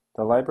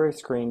 The library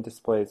screen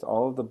displays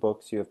all of the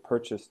books you have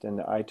purchased in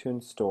the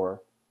iTunes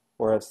Store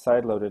or have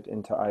sideloaded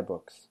into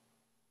iBooks.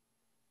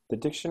 The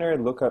dictionary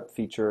lookup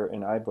feature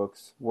in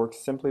iBooks works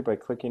simply by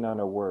clicking on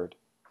a word.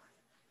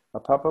 A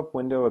pop-up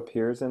window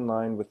appears in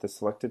line with the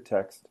selected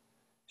text,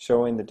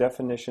 showing the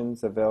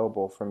definitions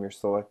available from your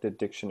selected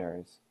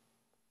dictionaries.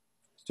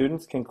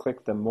 Students can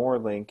click the More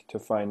link to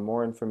find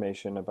more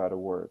information about a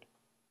word.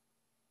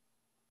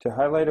 To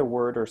highlight a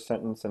word or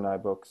sentence in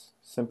iBooks,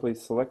 simply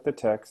select the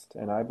text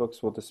and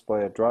iBooks will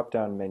display a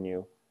drop-down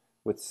menu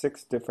with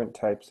 6 different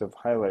types of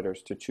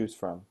highlighters to choose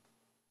from,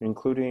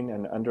 including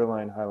an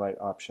underline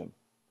highlight option.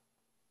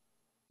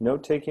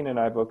 Note-taking in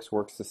iBooks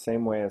works the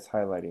same way as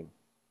highlighting.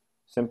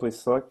 Simply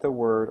select the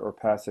word or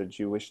passage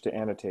you wish to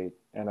annotate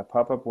and a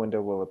pop-up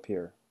window will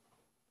appear.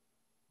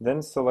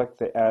 Then select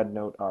the Add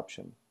Note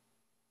option.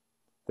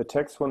 The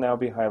text will now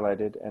be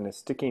highlighted and a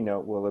sticky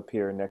note will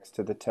appear next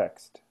to the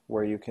text,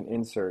 where you can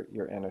insert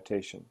your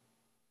annotation.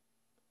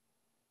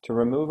 To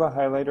remove a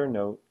highlight or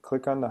note,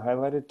 click on the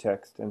highlighted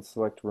text and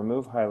select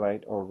Remove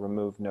Highlight or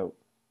Remove Note.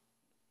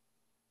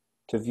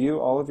 To view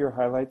all of your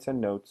highlights and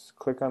notes,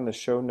 click on the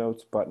Show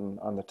Notes button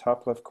on the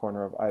top left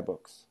corner of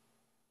iBooks.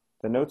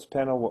 The Notes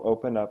panel will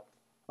open up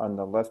on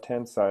the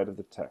left-hand side of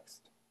the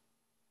text.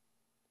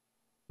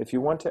 If you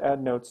want to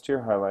add notes to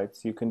your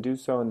highlights, you can do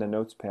so in the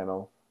Notes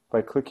panel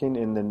by clicking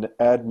in the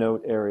Add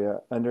Note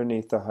area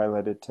underneath the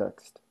highlighted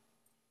text.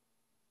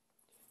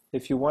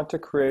 If you want to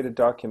create a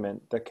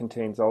document that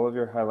contains all of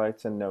your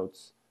highlights and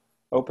notes,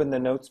 open the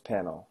Notes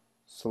panel,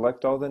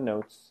 select all the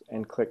notes,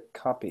 and click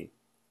Copy,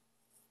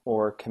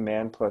 or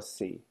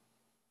Command+C.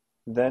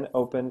 Then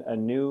open a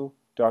new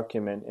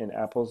document in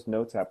Apple's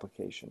Notes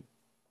application.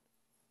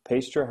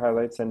 Paste your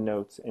highlights and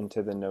notes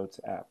into the Notes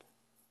app.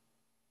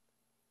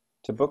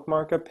 To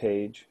bookmark a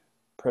page,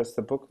 press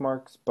the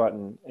Bookmarks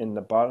button in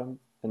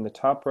the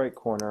top right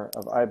corner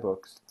of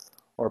iBooks,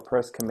 or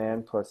press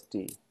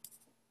Command+D.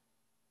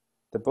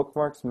 The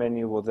Bookmarks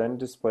menu will then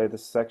display the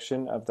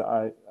section of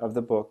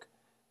the book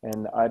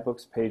and the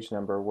iBooks page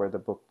number where the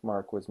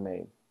bookmark was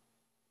made.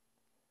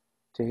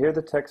 To hear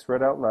the text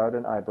read out loud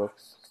in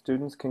iBooks,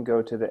 students can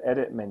go to the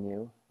Edit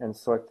menu and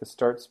select the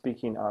Start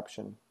Speaking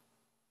option.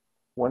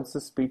 Once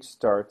the speech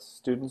starts,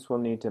 students will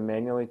need to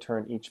manually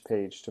turn each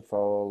page to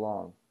follow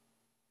along.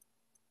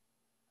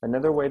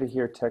 Another way to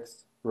hear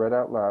text read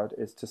out loud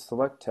is to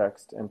select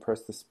text and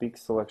press the Speak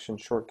Selection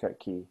shortcut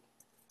key,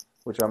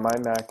 which on my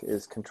Mac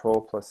is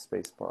Control plus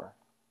Spacebar.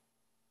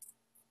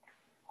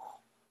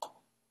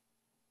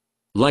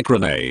 Like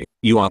Renee,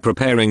 you are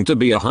preparing to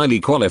be a highly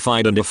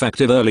qualified and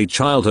effective early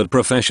childhood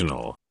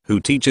professional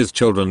who teaches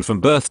children from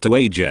birth to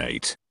age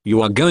 8.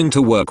 You are going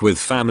to work with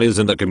families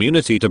and the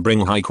community to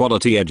bring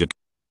high-quality education.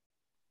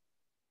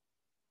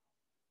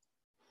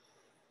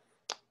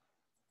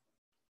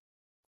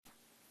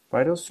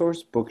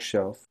 VitalSource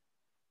Bookshelf.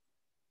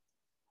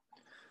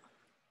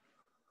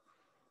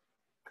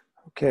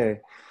 Okay,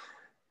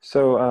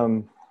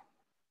 so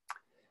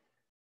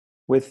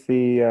with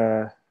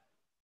the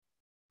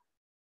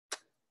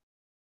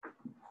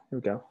here we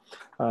go.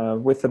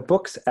 With the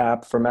Books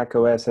app for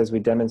macOS, as we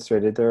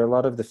demonstrated, there are a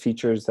lot of the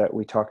features that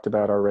we talked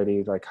about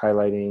already, like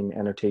highlighting,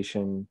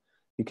 annotation.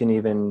 You can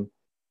even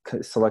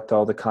select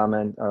all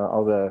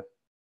the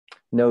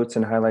notes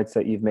and highlights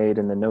that you've made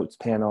in the Notes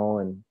panel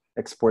and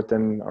export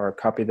them or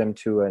copy them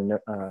to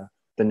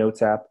the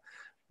Notes app.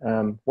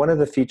 One of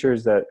the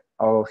features that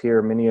I'll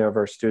hear many of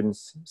our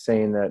students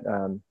saying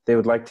that they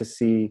would like to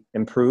see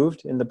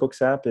improved in the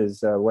Books app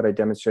is what I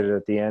demonstrated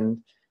at the end,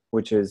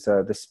 which is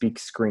the Speak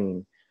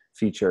Screen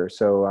feature.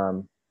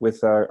 So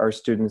with our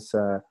students,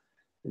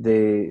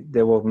 they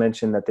will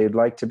mention that they'd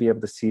like to be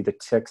able to see the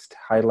text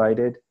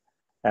highlighted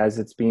as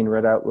it's being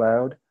read out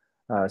loud.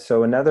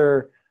 So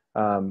another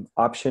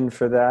option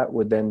for that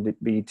would then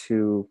be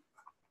to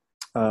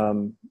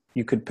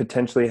You could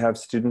potentially have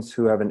students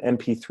who have an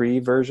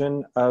MP3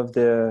 version of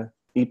the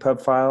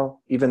EPUB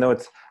file, even though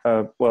it's,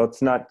 well,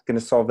 it's not going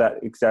to solve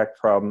that exact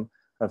problem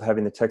of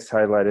having the text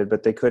highlighted,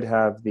 but they could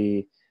have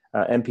the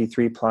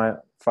MP3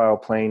 file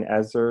playing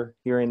as they're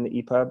hearing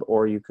the EPUB,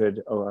 or you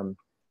could,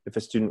 if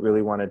a student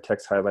really wanted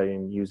text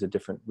highlighting, use a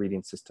different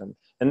reading system.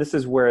 And this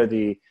is where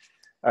the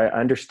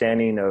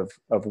understanding of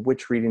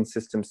which reading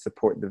systems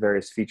support the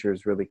various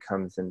features really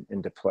comes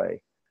into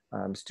play.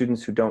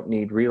 Students who don't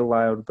need read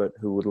aloud, but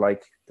who would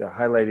like the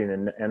highlighting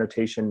and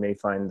annotation may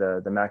find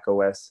the Mac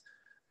OS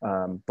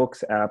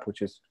Books app,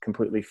 which is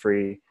completely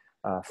free,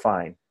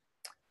 fine.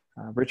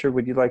 Richard,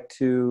 would you like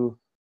to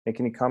make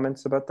any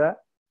comments about that?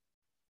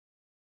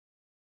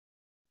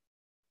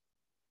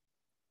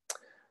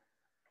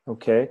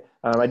 Okay,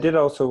 I did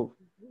also,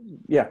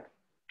 yeah.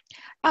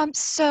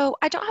 So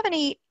I don't have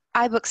any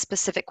iBook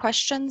specific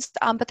questions,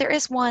 but there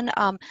is one.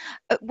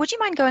 Would you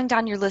mind going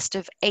down your list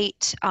of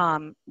 8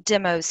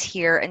 demos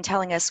here and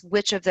telling us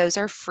which of those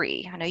are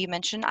free? I know you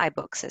mentioned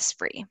iBooks is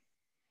free.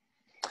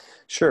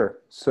 Sure.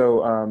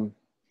 So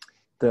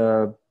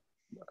the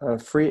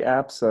free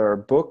apps are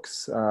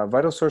Books.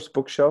 VitalSource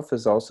Bookshelf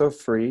is also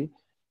free.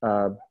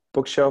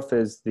 Bookshelf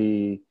is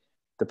the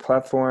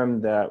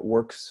platform that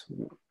works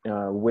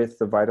with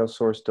the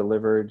VitalSource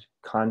delivered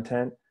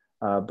content,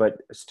 but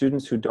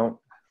students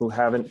who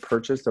haven't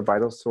purchased a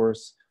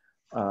VitalSource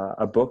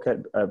a book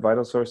at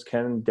VitalSource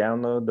can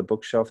download the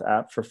Bookshelf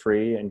app for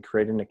free and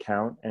create an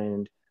account.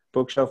 And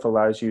Bookshelf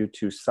allows you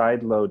to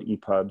sideload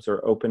EPUBs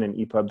or open an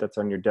EPUB that's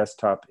on your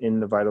desktop in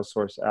the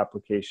VitalSource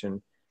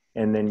application,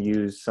 and then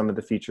use some of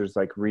the features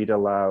like read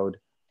aloud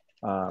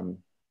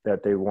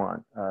that they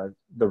want.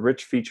 The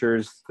rich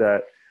features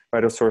that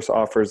VitalSource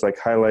offers, like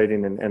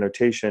highlighting and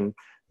annotation,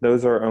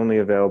 those are only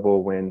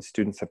available when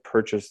students have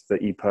purchased the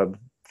EPUB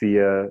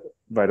via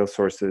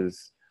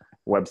VitalSource's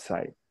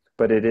website,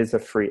 but it is a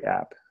free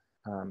app.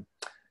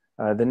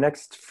 The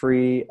next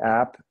free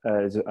app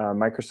is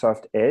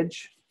Microsoft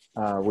Edge,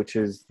 which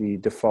is the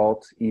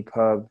default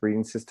EPUB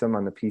reading system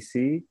on the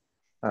PC.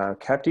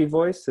 Captive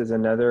Voice is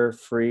another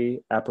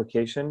free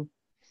application.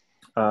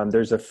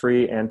 There's a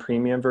free and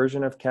premium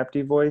version of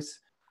Captive Voice.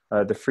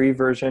 The free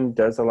version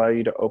does allow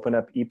you to open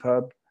up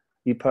EPUBs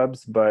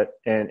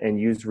and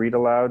use read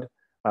aloud,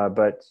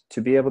 but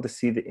to be able to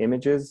see the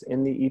images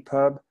in the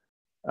EPUB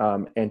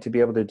and to be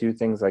able to do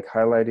things like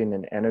highlighting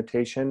and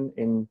annotation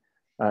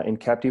in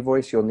Captive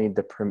Voice, you'll need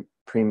the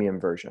premium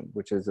version,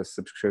 which is a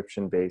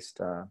subscription-based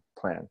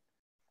plan.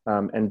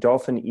 And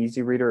Dolphin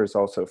Easy Reader is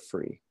also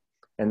free,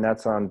 and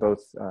that's on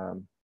both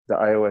the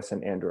iOS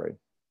and Android.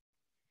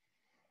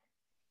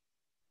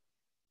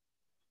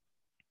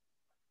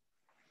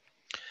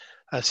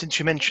 Since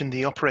you mentioned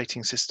the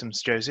operating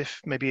systems,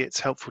 Joseph, maybe it's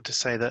helpful to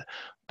say that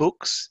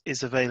Books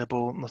is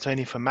available not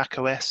only for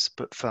macOS,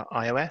 but for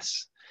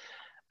iOS.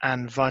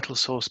 And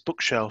VitalSource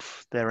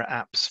Bookshelf, there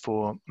are apps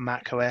for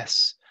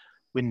macOS,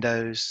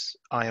 Windows,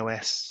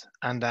 iOS,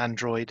 and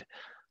Android.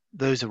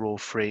 Those are all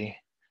free.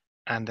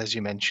 And as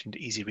you mentioned,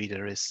 Easy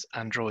Reader is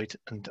Android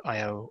and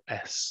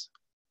iOS.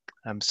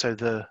 So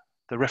the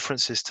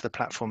references to the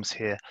platforms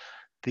here,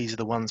 these are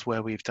the ones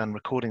where we've done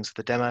recordings of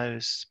the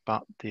demos,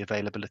 but the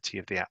availability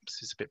of the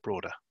apps is a bit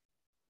broader.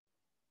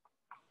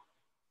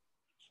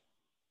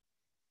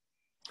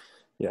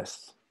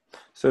 Yes.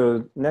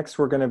 So next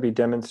we're going to be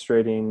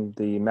demonstrating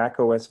the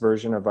macOS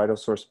version of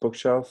VitalSource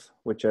Bookshelf,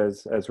 which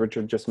as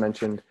Richard just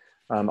mentioned,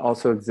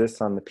 also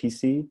exists on the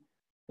PC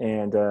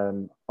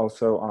and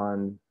also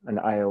on an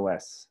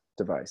iOS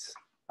device,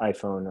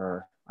 iPhone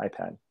or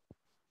iPad.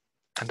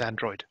 And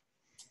Android.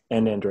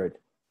 And Android.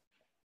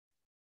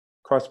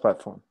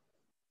 Cross-platform.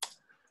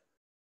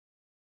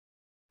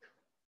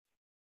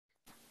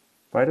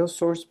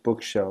 VitalSource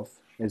Bookshelf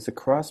is a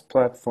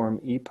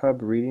cross-platform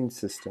EPUB reading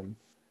system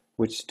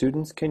which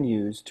students can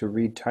use to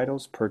read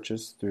titles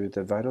purchased through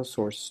the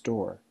VitalSource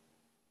store.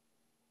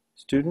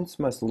 Students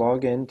must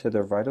log in to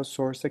their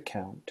VitalSource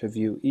account to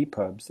view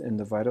EPUBs in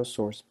the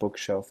VitalSource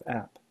Bookshelf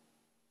app.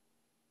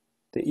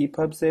 The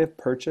EPUBs they have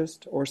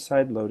purchased or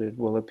sideloaded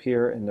will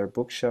appear in their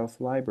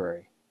Bookshelf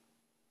library.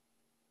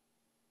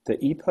 The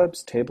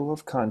EPUBs table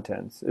of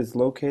contents is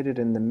located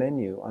in the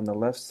menu on the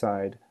left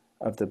side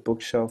of the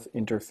Bookshelf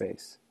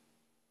interface.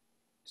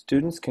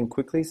 Students can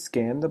quickly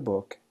scan the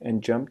book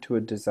and jump to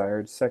a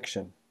desired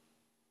section.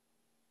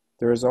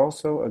 There is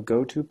also a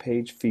Go-To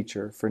Page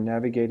feature for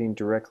navigating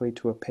directly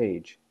to a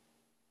page.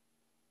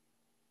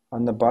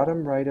 On the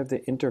bottom right of the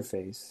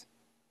interface,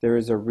 there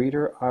is a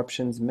Reader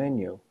Options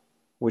menu,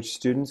 which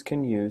students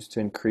can use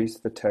to increase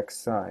the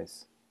text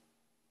size.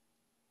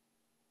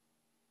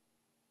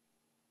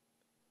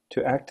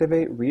 To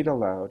activate Read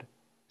Aloud,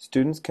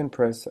 students can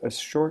press a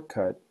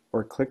shortcut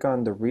or click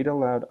on the Read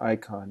Aloud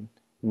icon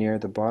near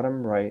the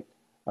bottom right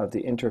of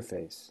the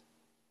interface.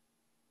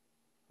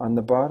 On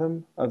the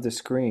bottom of the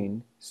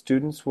screen,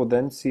 students will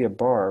then see a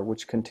bar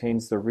which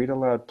contains the Read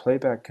Aloud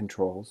playback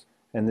controls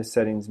and the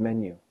settings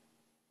menu.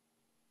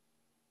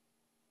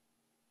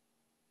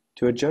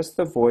 To adjust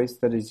the voice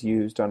that is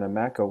used on a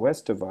Mac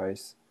OS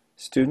device,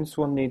 students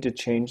will need to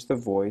change the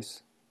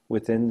voice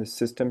within the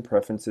System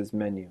Preferences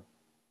menu.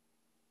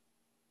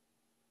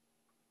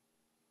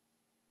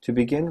 To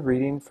begin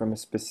reading from a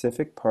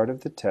specific part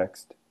of the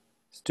text,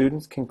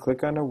 students can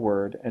click on a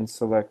word and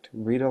select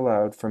Read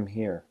Aloud from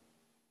here.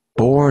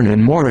 Born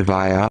in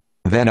Moravia,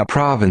 then a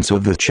province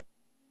of the Czech.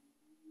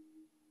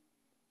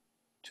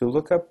 To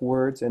look up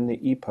words in the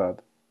EPUB,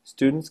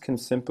 students can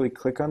simply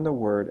click on the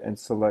word and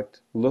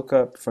select Look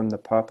Up from the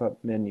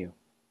pop-up menu.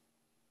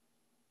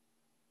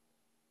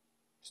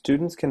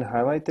 Students can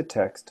highlight the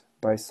text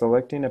by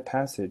selecting a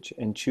passage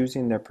and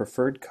choosing their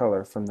preferred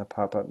color from the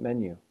pop-up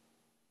menu.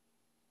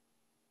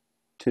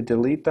 To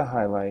delete the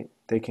highlight,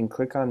 they can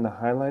click on the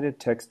highlighted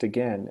text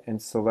again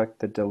and select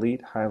the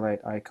Delete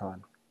Highlight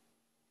icon.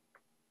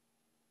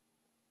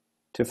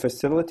 To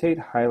facilitate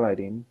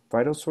highlighting,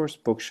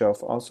 VitalSource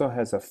Bookshelf also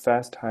has a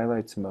Fast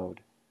Highlights mode,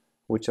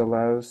 which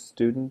allows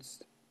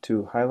students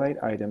to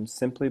highlight items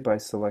simply by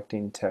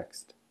selecting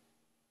text.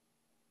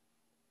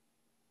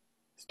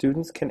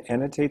 Students can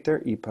annotate their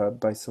EPUB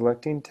by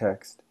selecting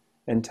text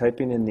and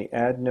typing in the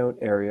Add Note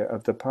area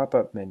of the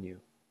pop-up menu.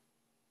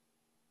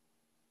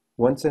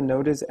 Once a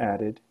note is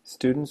added,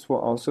 students will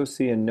also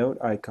see a note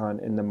icon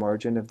in the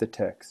margin of the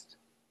text.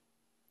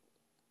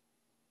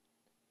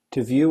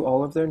 To view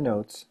all of their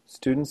notes,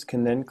 students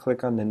can then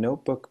click on the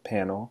Notebook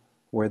panel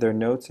where their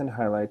notes and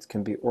highlights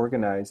can be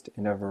organized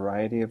in a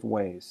variety of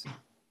ways.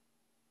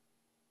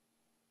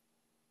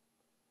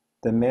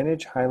 The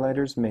Manage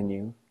Highlighters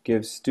menu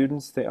gives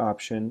students the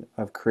option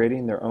of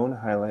creating their own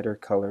highlighter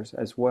colors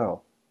as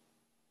well.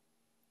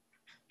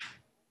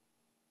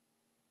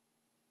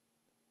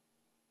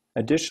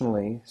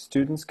 Additionally,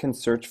 students can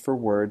search for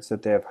words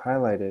that they have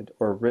highlighted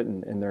or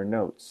written in their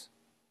notes.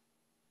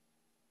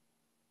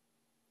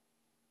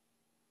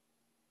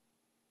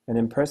 An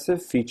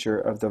impressive feature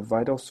of the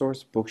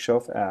VitalSource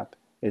Bookshelf app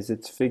is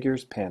its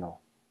Figures panel.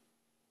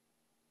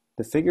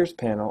 The Figures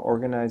panel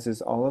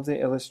organizes all of the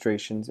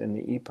illustrations in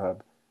the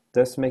EPUB,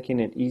 thus making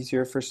it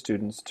easier for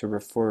students to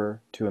refer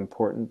to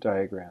important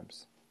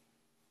diagrams.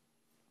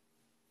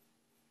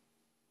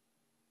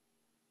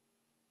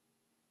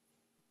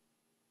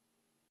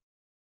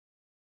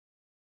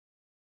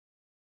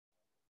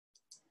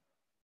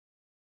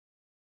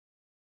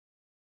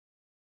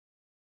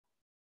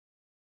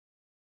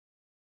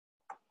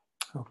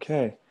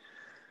 Okay,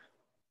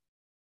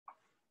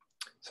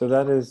 so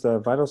that is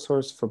the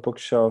VitalSource for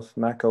Bookshelf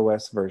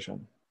macOS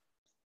version.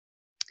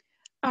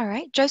 All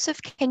right,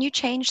 Joseph, can you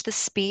change the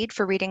speed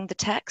for reading the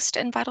text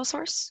in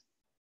VitalSource?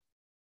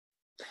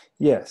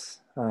 Yes,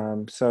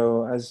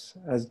 so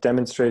as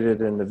demonstrated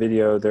in the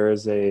video, there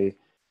is the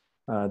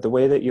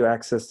way that you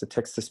access the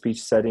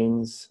text-to-speech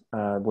settings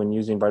when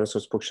using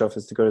VitalSource Bookshelf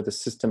is to go to the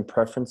System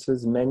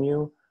Preferences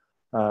menu,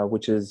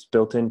 which is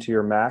built into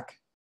your Mac.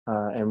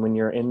 And when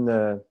you're in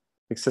the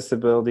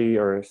Accessibility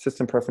or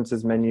System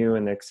Preferences menu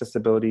and the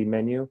Accessibility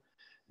menu,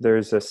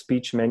 there's a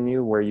speech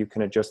menu where you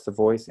can adjust the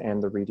voice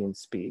and the reading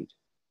speed.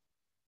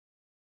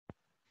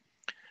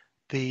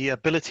 The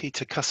ability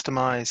to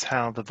customize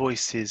how the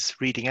voice is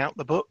reading out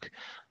the book,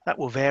 that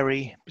will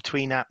vary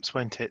between apps,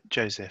 won't it,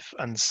 Joseph?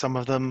 And some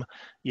of them,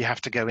 you have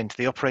to go into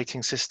the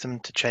operating system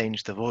to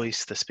change the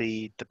voice, the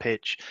speed, the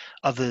pitch.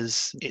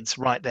 Others, it's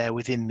right there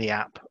within the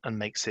app and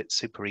makes it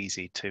super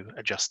easy to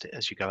adjust it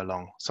as you go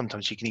along.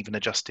 Sometimes you can even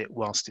adjust it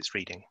whilst it's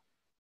reading.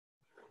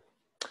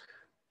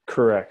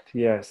 Correct,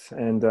 yes.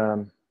 And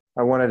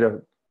I wanted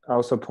to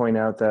also point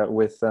out that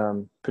with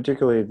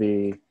particularly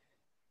the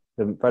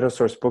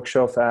VitalSource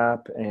Bookshelf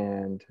app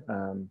and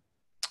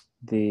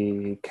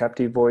the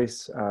Captive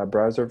Voice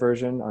browser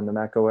version on the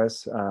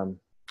macOS,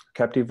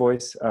 Captive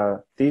Voice,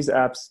 these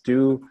apps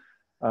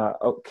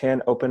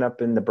can open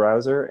up in the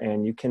browser,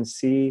 and you can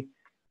see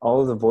all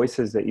of the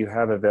voices that you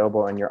have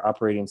available on your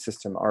operating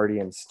system already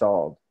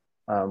installed,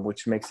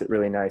 which makes it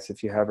really nice.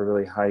 If you have a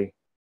really high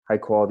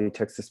quality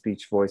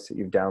text-to-speech voice that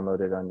you've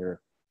downloaded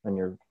on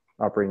your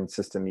operating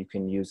system, you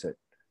can use it.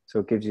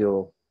 So it gives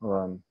you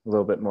a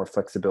little bit more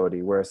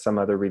flexibility, whereas some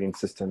other reading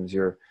systems,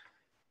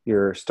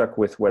 you're stuck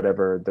with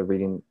whatever the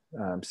reading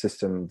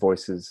system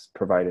voices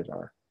provided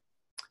are.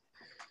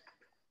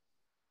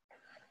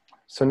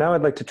 So now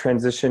I'd like to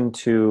transition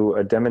to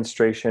a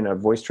demonstration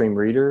of VoiceStream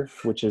Reader,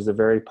 which is a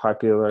very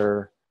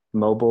popular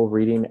mobile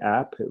reading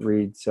app. It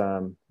reads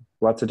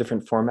lots of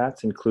different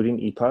formats, including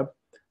EPUB.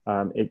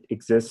 It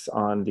exists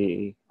on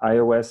the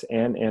iOS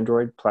and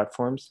Android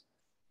platforms.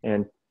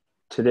 And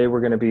today we're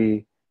going to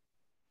be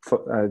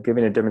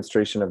giving a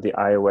demonstration of the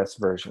iOS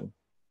version.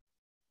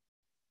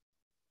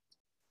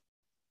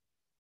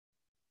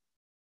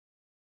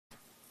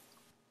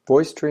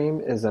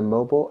 VoiceStream is a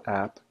mobile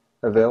app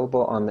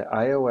available on the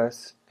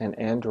iOS and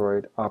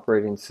Android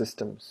operating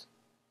systems.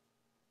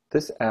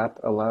 This app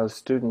allows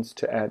students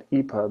to add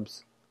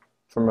EPUBs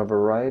from a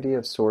variety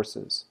of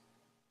sources,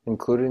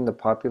 including the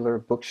popular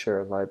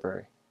Bookshare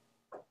library.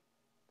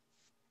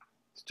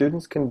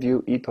 Students can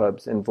view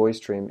EPUBs in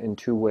VoiceStream in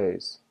two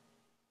ways: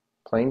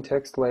 plain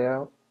text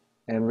layout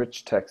and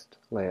rich text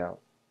layout.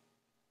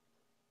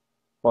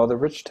 While the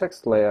rich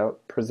text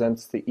layout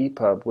presents the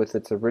EPUB with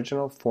its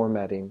original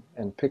formatting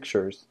and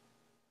pictures,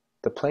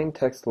 the plain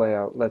text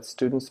layout lets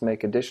students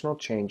make additional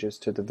changes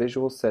to the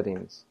visual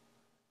settings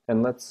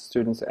and lets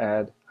students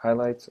add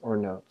highlights or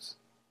notes.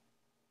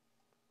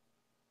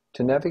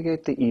 To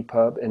navigate the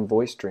EPUB in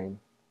VoiceStream,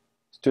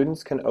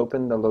 students can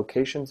open the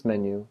Locations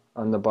menu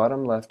on the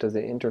bottom left of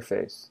the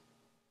interface.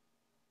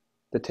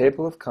 The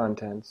table of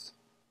contents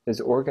is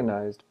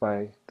organized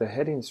by the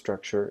heading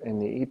structure in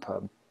the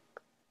EPUB,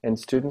 and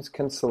students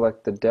can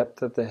select the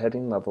depth of the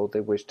heading level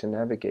they wish to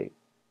navigate.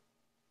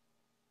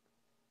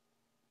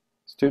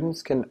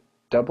 Students can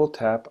double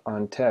tap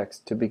on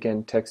text to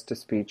begin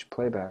text-to-speech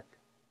playback.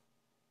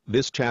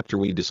 This chapter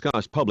we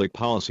discuss public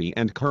policy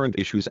and current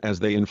issues as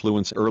they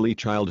influence early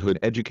childhood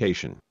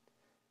education.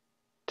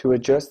 To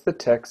adjust the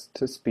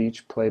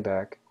text-to-speech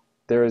playback,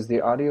 there is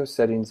the Audio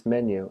Settings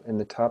menu in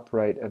the top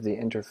right of the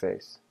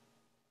interface.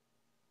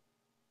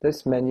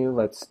 This menu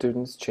lets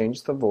students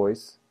change the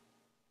voice,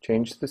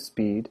 change the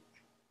speed,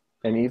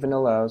 and even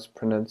allows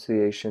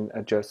pronunciation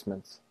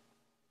adjustments.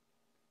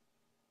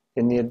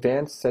 In the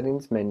Advanced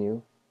Settings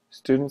menu,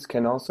 students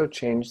can also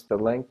change the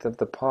length of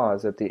the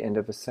pause at the end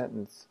of a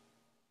sentence.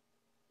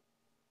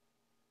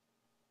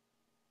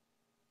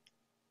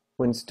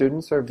 When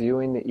students are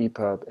viewing the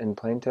EPUB in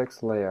plain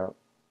text layout,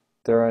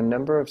 there are a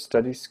number of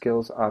study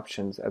skills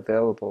options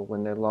available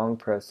when they long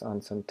press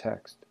on some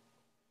text.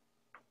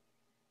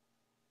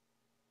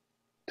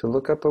 To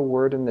look up a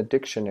word in the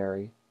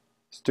dictionary,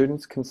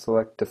 students can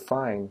select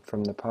Define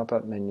from the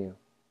pop-up menu.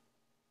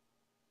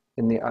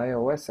 In the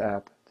iOS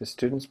app, the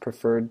students'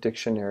 preferred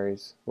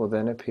dictionaries will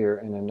then appear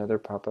in another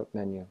pop-up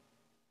menu.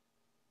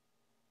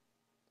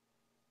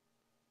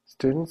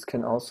 Students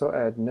can also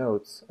add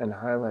notes and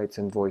highlights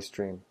in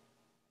VoiceStream.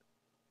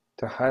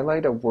 To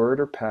highlight a word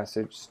or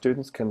passage,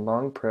 students can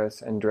long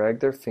press and drag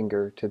their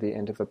finger to the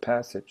end of a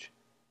passage.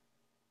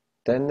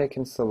 Then they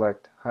can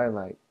select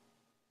Highlight.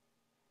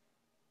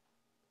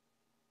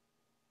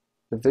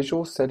 The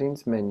Visual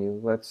Settings menu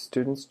lets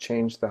students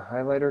change the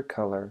highlighter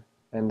color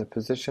and the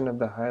position of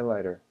the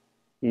highlighter,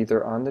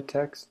 either on the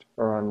text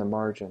or on the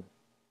margin.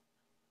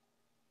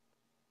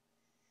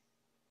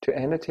 To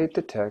annotate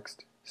the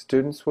text,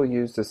 students will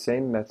use the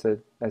same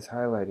method as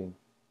highlighting.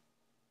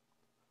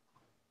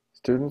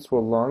 Students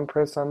will long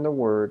press on the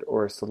word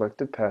or a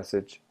selected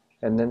passage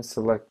and then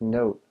select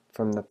Note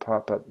from the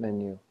pop-up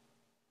menu.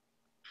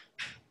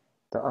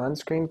 The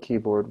on-screen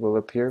keyboard will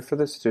appear for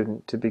the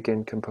student to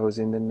begin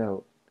composing the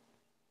note.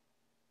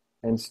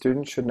 And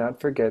students should not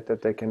forget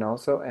that they can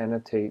also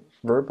annotate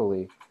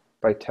verbally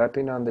by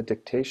tapping on the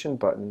dictation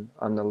button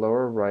on the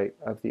lower right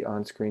of the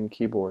on-screen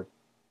keyboard.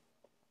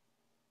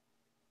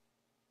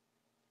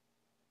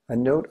 A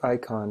note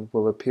icon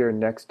will appear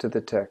next to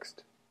the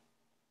text.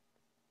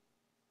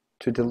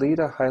 To delete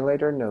a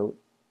highlighter note,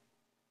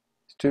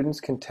 students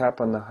can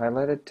tap on the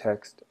highlighted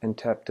text and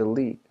tap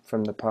Delete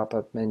from the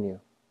pop-up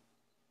menu.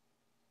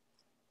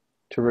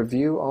 To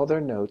review all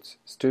their notes,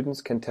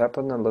 students can tap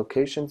on the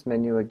Locations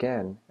menu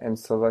again and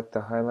select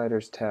the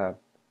Highlighters tab,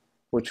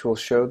 which will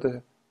show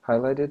the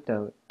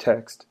highlighted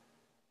text,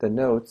 the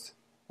notes,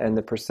 and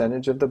the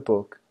percentage of the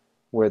book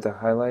where the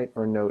highlight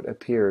or note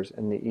appears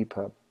in the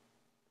EPUB.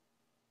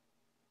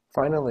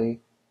 Finally,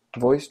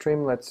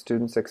 VoiceStream lets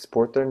students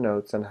export their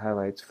notes and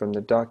highlights from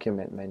the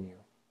Document menu,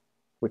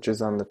 which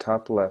is on the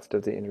top left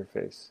of the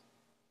interface.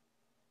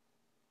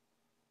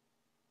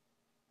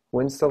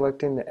 When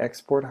selecting the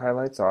Export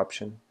Highlights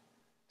option,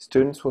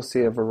 students will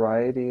see a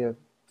variety of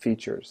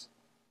features,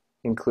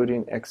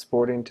 including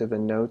exporting to the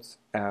Notes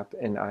app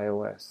in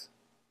iOS.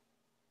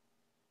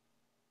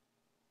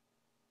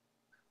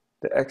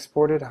 The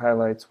exported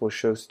highlights will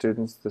show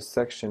students the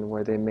section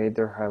where they made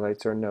their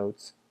highlights or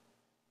notes,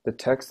 the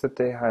text that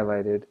they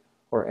highlighted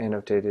or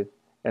annotated,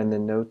 and the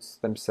notes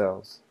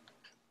themselves.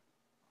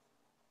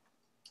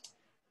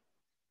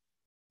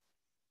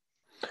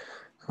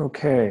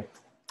 Okay.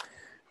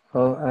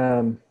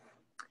 Well,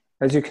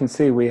 as you can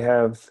see, we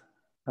have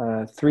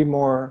 3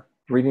 more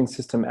reading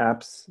system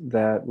apps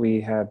that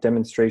we have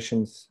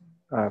demonstrations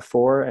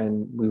for,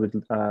 and we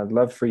would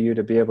love for you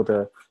to be able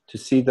to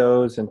see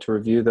those and to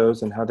review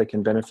those and how they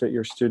can benefit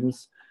your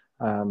students.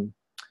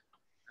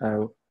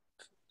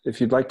 If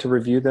you'd like to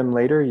review them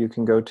later, you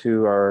can go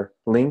to our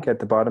link at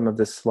the bottom of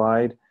this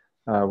slide.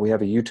 We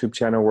have a YouTube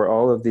channel where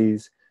all of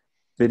these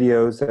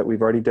videos that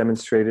we've already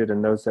demonstrated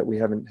and those that we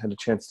haven't had a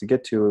chance to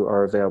get to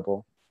are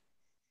available.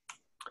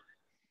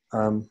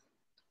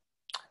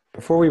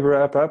 Before we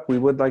wrap up, we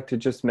would like to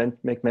just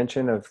make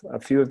mention of a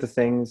few of the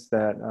things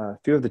that, a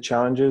few of the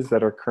challenges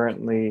that are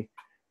currently,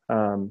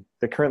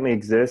 that currently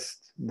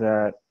exist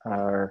that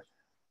are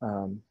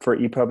for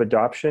EPUB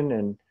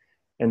adoption,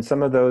 and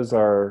some of those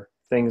are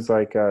things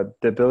like the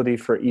ability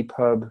for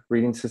EPUB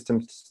reading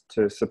systems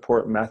to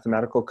support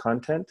mathematical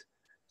content.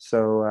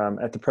 So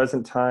at the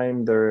present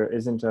time, there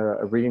isn't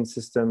a reading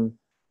system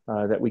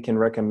that we can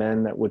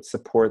recommend that would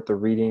support the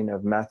reading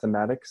of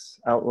mathematics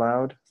out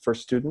loud for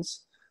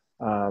students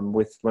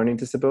with learning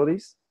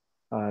disabilities.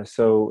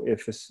 So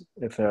if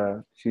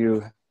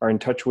you are in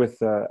touch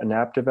with an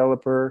app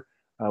developer,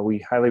 We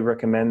highly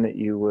recommend that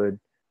you would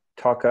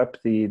talk up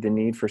the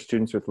need for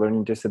students with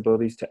learning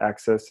disabilities to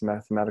access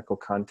mathematical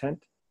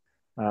content.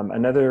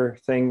 Another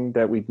thing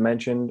that we've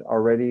mentioned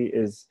already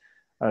is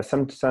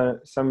some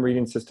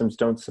reading systems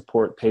don't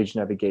support page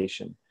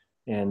navigation.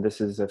 And this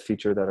is a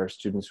feature that our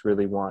students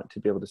really want to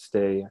be able to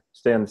stay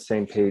on the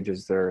same page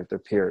as their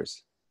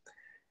peers.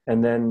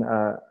 And then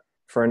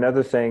for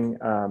another thing,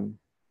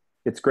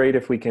 it's great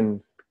if we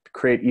can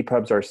create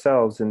EPUBs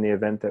ourselves in the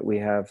event that we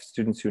have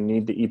students who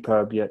need the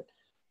EPUB, yet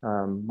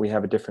we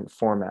have a different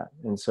format.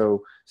 And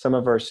so some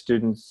of our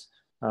students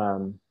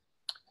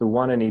who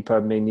want an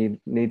EPUB may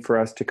need for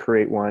us to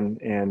create one.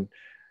 And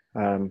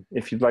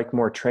if you'd like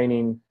more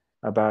training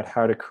about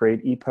how to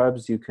create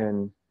EPUBs, you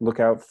can look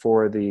out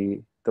for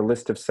the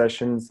list of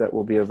sessions that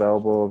will be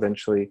available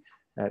eventually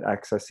at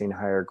Accessing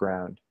Higher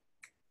Ground.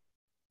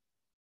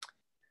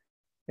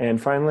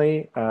 And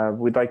finally,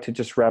 we'd like to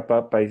just wrap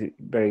up by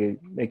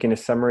making a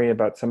summary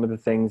about some of the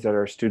things that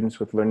our students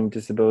with learning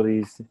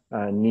disabilities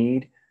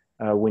need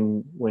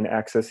when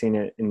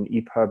accessing an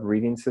EPUB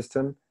reading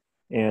system.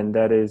 And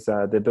that is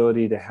the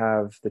ability to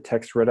have the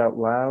text read out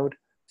loud,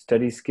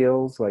 study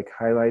skills like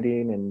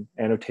highlighting and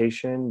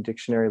annotation,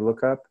 dictionary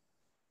lookup.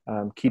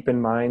 Keep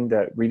in mind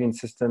that reading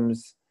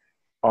systems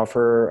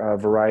offer a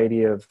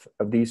variety of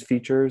these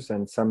features,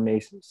 and some may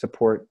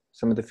support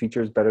some of the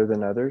features better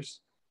than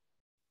others.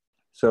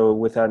 So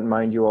with that in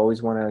mind, you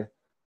always want to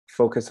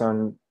focus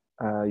on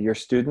your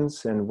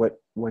students and what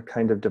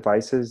kind of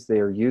devices they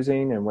are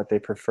using and what they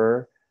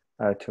prefer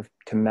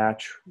to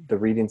match the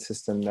reading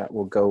system that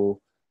will go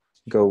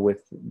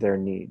with their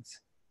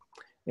needs.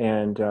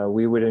 And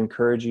we would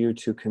encourage you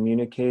to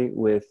communicate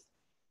with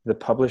the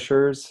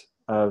publishers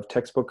of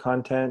textbook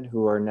content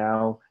who are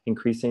now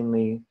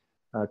increasingly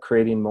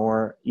creating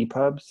more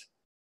EPUBs,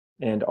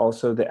 and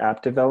also the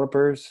app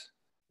developers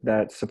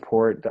that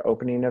support the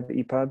opening of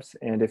EPUBs.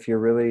 And if you're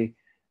really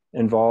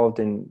involved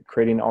in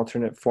creating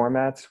alternate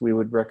formats, we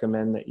would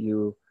recommend that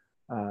you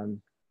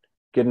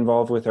get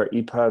involved with our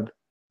EPUB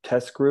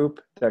test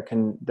group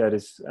that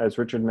is, as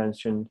Richard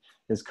mentioned,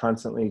 is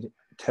constantly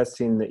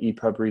testing the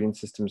EPUB reading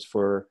systems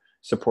for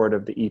support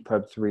of the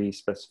EPUB 3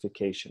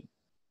 specification.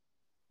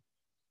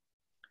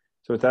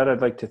 So with that, I'd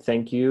like to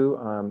thank you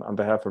on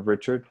behalf of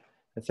Richard.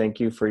 Thank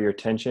you for your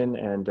attention,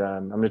 and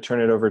I'm going to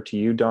turn it over to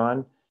you,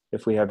 Dawn,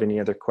 if we have any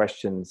other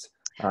questions.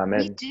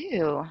 We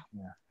do.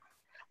 Yeah.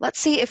 Let's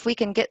see if we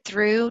can get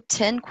through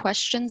 10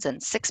 questions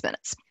in 6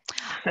 minutes.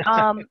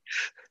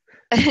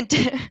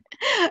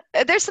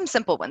 There's some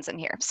simple ones in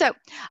here. So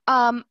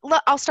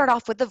I'll start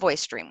off with the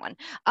VoiceStream one.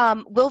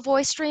 Will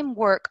VoiceStream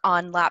work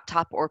on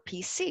laptop or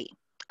PC?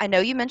 I know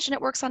you mentioned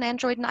it works on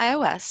Android and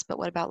iOS, but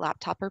what about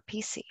laptop or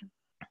PC?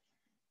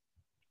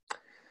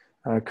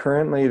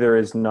 Currently, there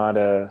is not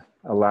a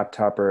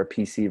laptop or a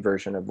PC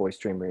version of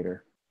VoiceStream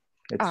Reader.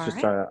 It's All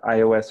just right.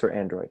 iOS or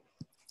Android.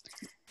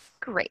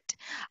 Great.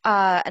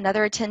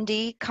 Another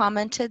attendee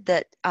commented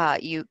that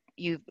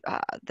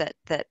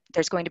that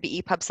there's going to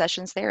be EPUB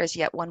sessions there is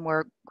yet one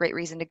more great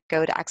reason to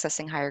go to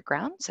Accessing Higher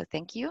Ground. So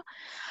thank you.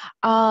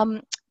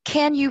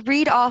 Can you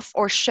read off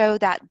or show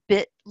that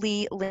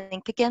bit.ly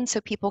link again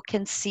so people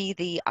can see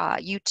the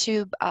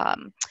YouTube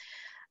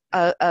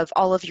of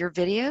all of your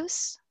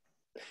videos?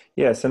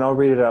 Yes, and I'll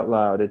read it out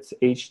loud. It's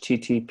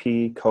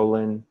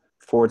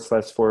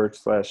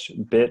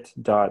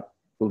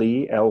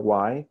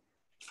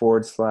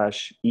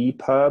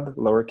http://bit.ly/EPUB,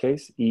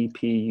 lowercase,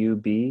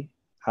 EPUB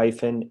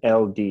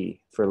 -LD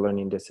for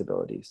learning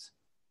disabilities.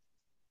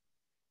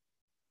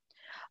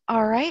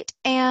 All right,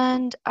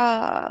 and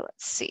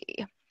let's see.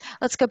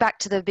 Let's go back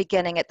to the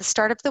beginning. At the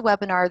start of the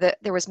webinar,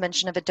 there was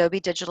mention of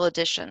Adobe Digital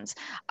Editions.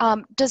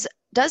 Does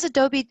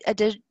Adobe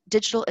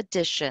Digital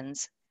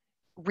Editions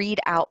read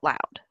out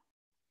loud?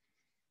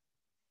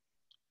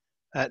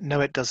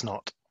 No, it does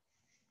not.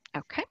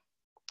 Okay.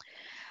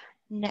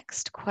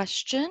 Next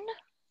question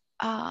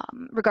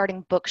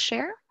regarding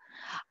Bookshare.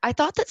 I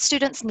thought that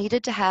students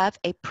needed to have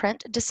a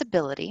print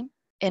disability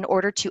in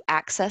order to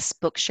access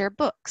Bookshare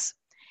books.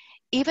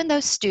 Even though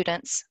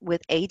students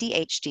with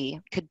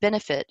ADHD could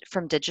benefit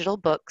from digital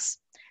books,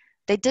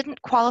 they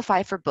didn't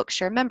qualify for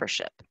Bookshare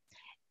membership.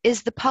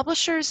 Is the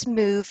publisher's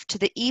move to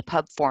the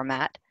EPUB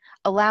format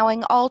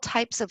allowing all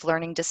types of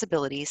learning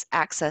disabilities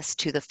access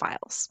to the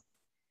files?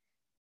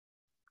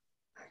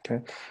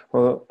 Okay.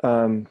 Well,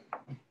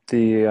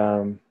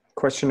 the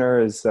questioner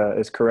is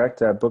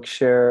correct.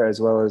 Bookshare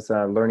as well as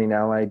Learning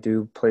Ally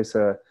do place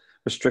a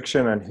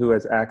restriction on who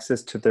has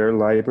access to their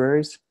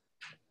libraries.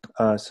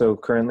 So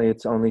currently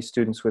it's only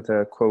students with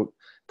a, quote,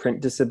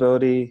 print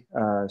disability,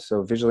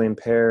 so visually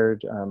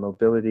impaired,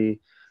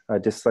 mobility,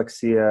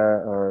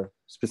 dyslexia, or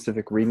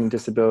specific reading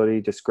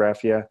disability,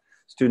 dysgraphia.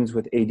 Students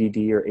with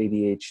ADD or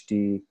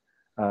ADHD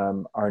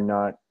are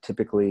not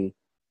typically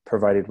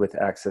provided with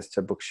access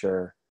to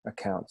Bookshare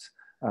accounts.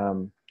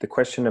 The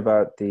question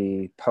about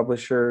the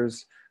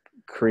publishers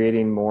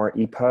creating more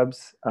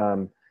EPUBs,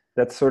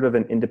 that's sort of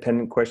an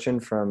independent question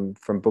from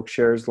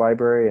Bookshare's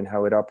library and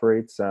how it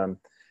operates.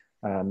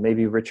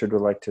 Maybe Richard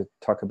would like to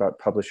talk about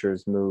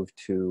publishers' move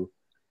to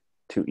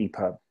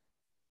EPUB.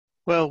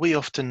 Well, we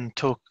often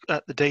talk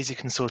at the DAISY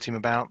Consortium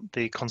about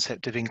the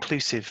concept of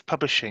inclusive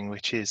publishing,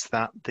 which is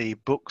that the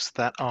books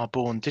that are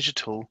born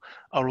digital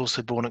are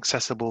also born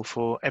accessible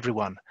for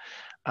everyone.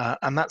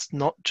 And that's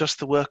not just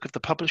the work of the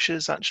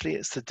publishers, actually,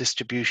 it's the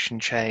distribution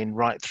chain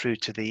right through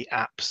to the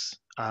apps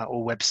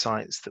or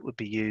websites that would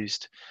be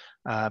used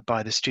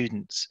by the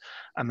students.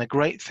 And the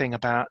great thing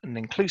about an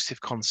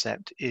inclusive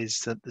concept is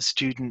that the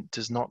student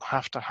does not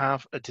have to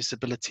have a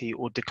disability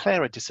or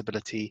declare a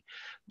disability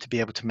to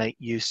be able to make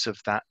use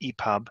of that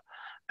EPUB.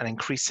 And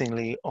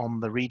increasingly on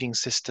the reading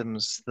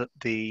systems that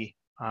the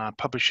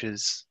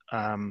publishers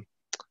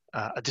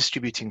are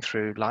distributing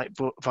through, like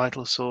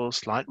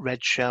VitalSource, like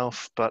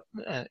RedShelf, but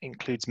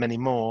includes many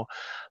more,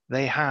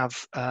 they have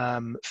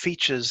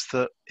features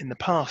that in the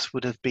past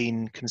would have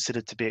been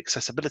considered to be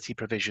accessibility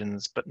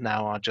provisions, but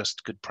now are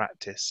just good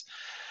practice.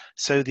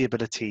 So the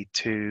ability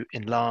to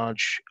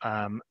enlarge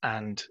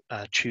and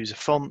choose a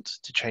font,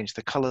 to change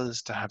the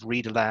colors, to have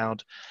read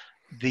aloud,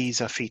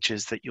 these are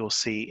features that you'll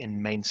see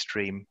in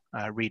mainstream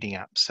reading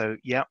apps. So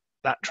yeah,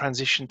 that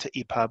transition to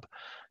EPUB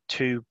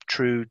to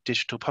true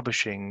digital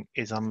publishing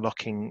is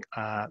unlocking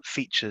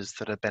features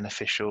that are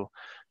beneficial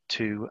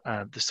to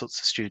the sorts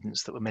of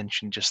students that were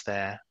mentioned just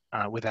there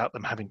without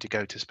them having to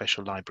go to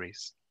special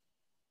libraries.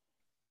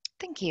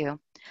 Thank you.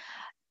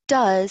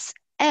 Does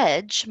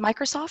Edge,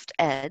 Microsoft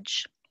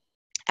Edge,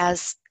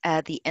 as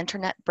the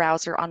internet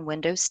browser on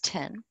Windows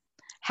 10,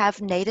 have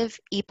native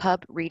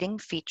EPUB reading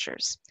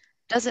features?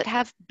 Does it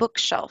have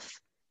bookshelf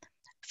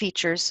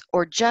features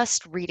or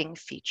just reading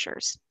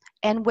features?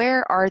 And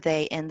where are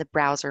they in the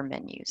browser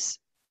menus?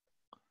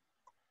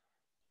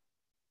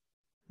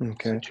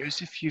 Okay. So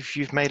Joseph,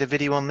 you've made a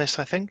video on this,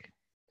 I think,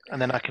 and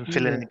then I can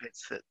fill in any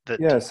bits that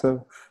yeah.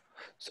 So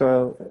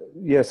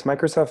yes,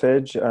 Microsoft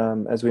Edge,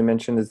 as we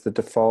mentioned, is the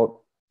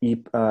default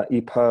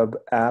EPUB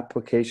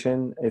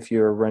application if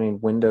you're running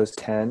Windows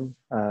 10.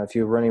 If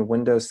you're running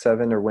Windows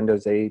 7 or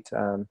Windows 8,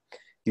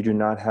 you do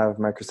not have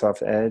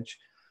Microsoft Edge.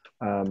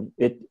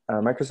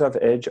 Microsoft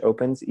Edge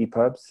opens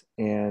EPUBs,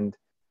 and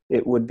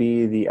it would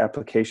be the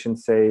application,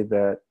 say,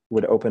 that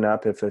would open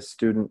up if a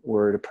student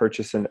were to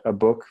purchase a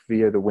book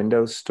via the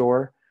Windows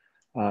Store.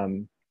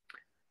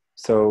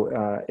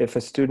 So if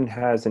a student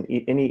has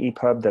any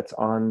EPUB that's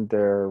on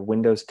their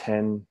Windows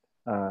 10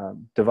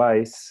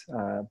 device,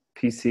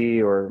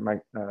 PC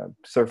or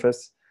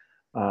Surface,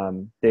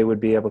 they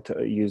would be able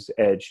to use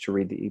Edge to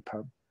read the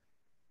EPUB.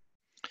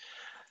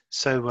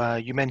 So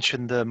you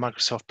mentioned the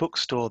Microsoft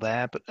Bookstore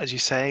there, but as you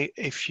say,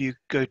 if you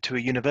go to a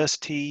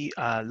university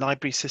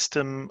library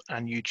system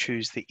and you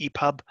choose the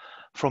EPUB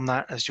from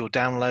that as your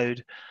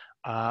download,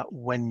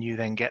 when you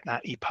then get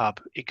that EPUB,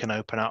 it can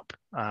open up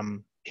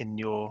in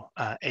your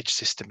Edge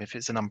system if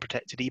it's an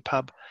unprotected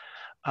EPUB.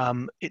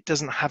 It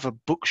doesn't have a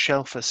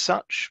bookshelf as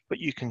such, but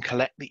you can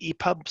collect the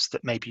EPUBs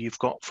that maybe you've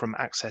got from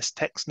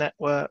AccessText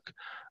Network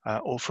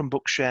or from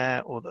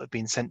Bookshare, or that have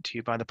been sent to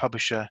you by the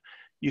publisher.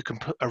 You can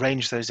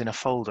arrange those in a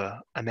folder,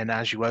 and then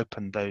as you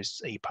open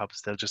those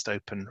EPUBs, they'll just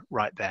open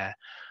right there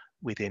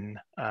within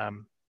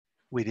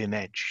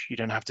Edge. You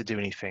don't have to do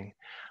anything.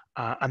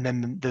 And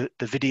then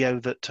the video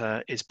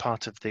that is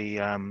part of the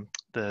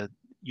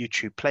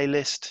YouTube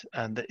playlist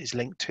and that is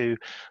linked to,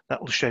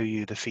 that will show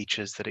you the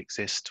features that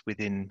exist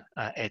within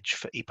Edge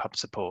for EPUB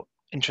support.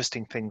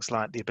 Interesting things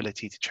like the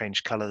ability to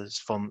change colors,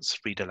 fonts,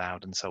 read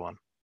aloud, and so on.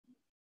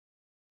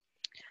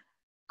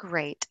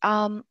 Great.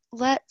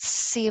 Let's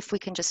see if we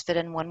can just fit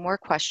in one more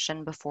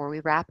question before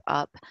we wrap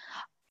up.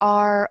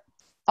 Are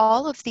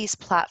all of these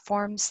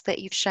platforms that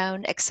you've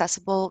shown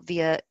accessible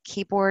via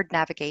keyboard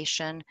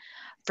navigation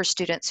for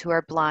students who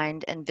are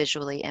blind and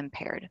visually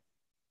impaired?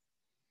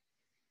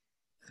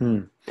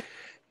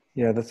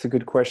 Yeah, that's a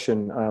good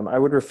question. I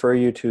would refer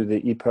you to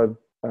the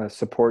EPUB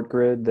support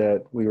grid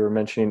that we were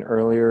mentioning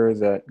earlier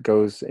that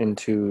goes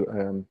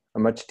into a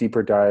much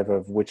deeper dive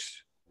of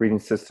which reading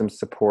systems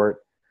support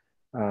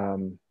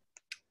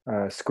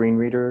screen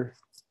reader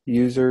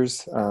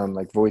users,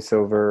 like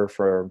VoiceOver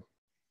for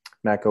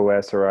Mac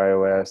OS or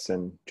iOS,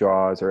 and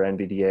JAWS or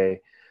NVDA.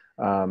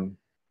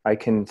 I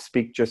can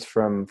speak just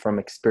from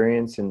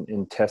experience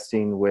in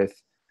testing with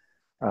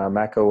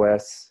Mac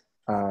OS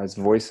as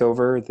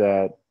VoiceOver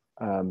that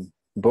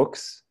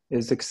Books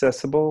is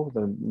accessible,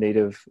 the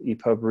native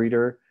EPUB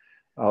reader.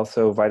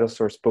 Also,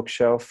 VitalSource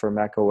Bookshelf for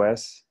Mac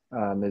OS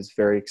is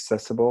very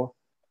accessible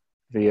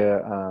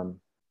via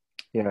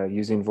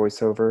using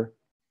VoiceOver.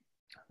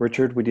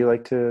 Richard, would you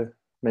like to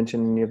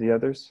mention any of the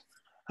others?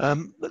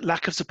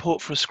 Lack of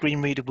support for a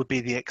screen reader would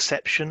be the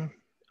exception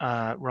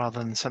rather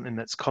than something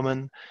that's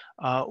common.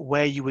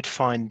 Where you would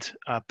find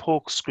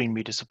poor screen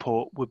reader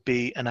support would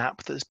be an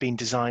app that's been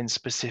designed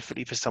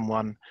specifically for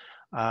someone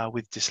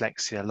with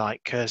dyslexia,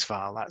 like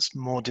Kurzweil. That's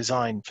more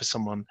designed for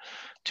someone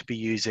to be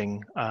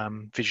using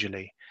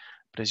visually.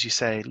 But as you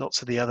say,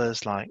 lots of the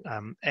others like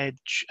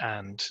Edge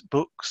and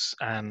Books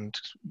and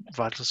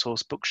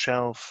VitalSource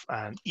Bookshelf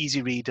and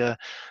Easy Reader,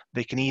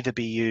 they can either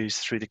be used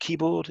through the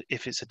keyboard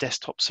if it's a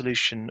desktop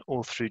solution,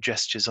 or through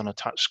gestures on a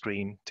touch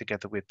screen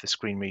together with the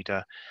screen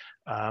reader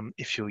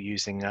if you're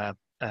using a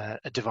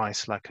a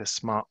device like a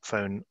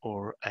smartphone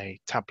or a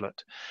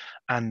tablet.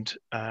 And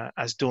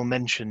as Dawn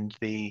mentioned,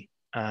 the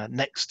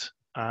next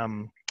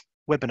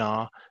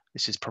webinar,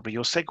 this is probably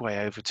your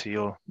segue over to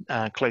your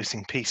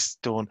closing piece,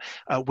 Dawn,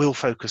 will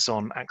focus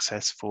on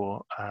access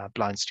for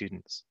blind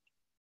students.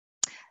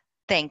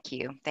 Thank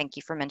you. Thank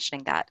you for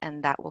mentioning that.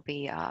 And that will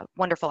be a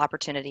wonderful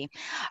opportunity.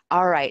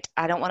 All right.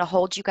 I don't want to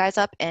hold you guys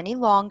up any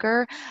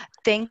longer.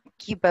 Thank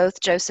you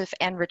both, Joseph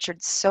and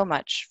Richard, so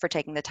much for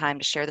taking the time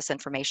to share this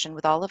information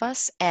with all of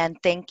us. And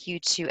thank you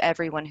to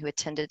everyone who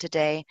attended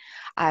today.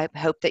 I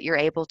hope that you're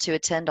able to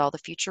attend all the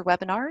future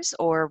webinars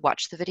or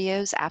watch the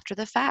videos after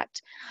the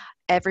fact.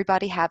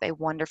 Everybody have a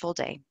wonderful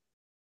day.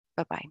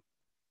 Bye-bye.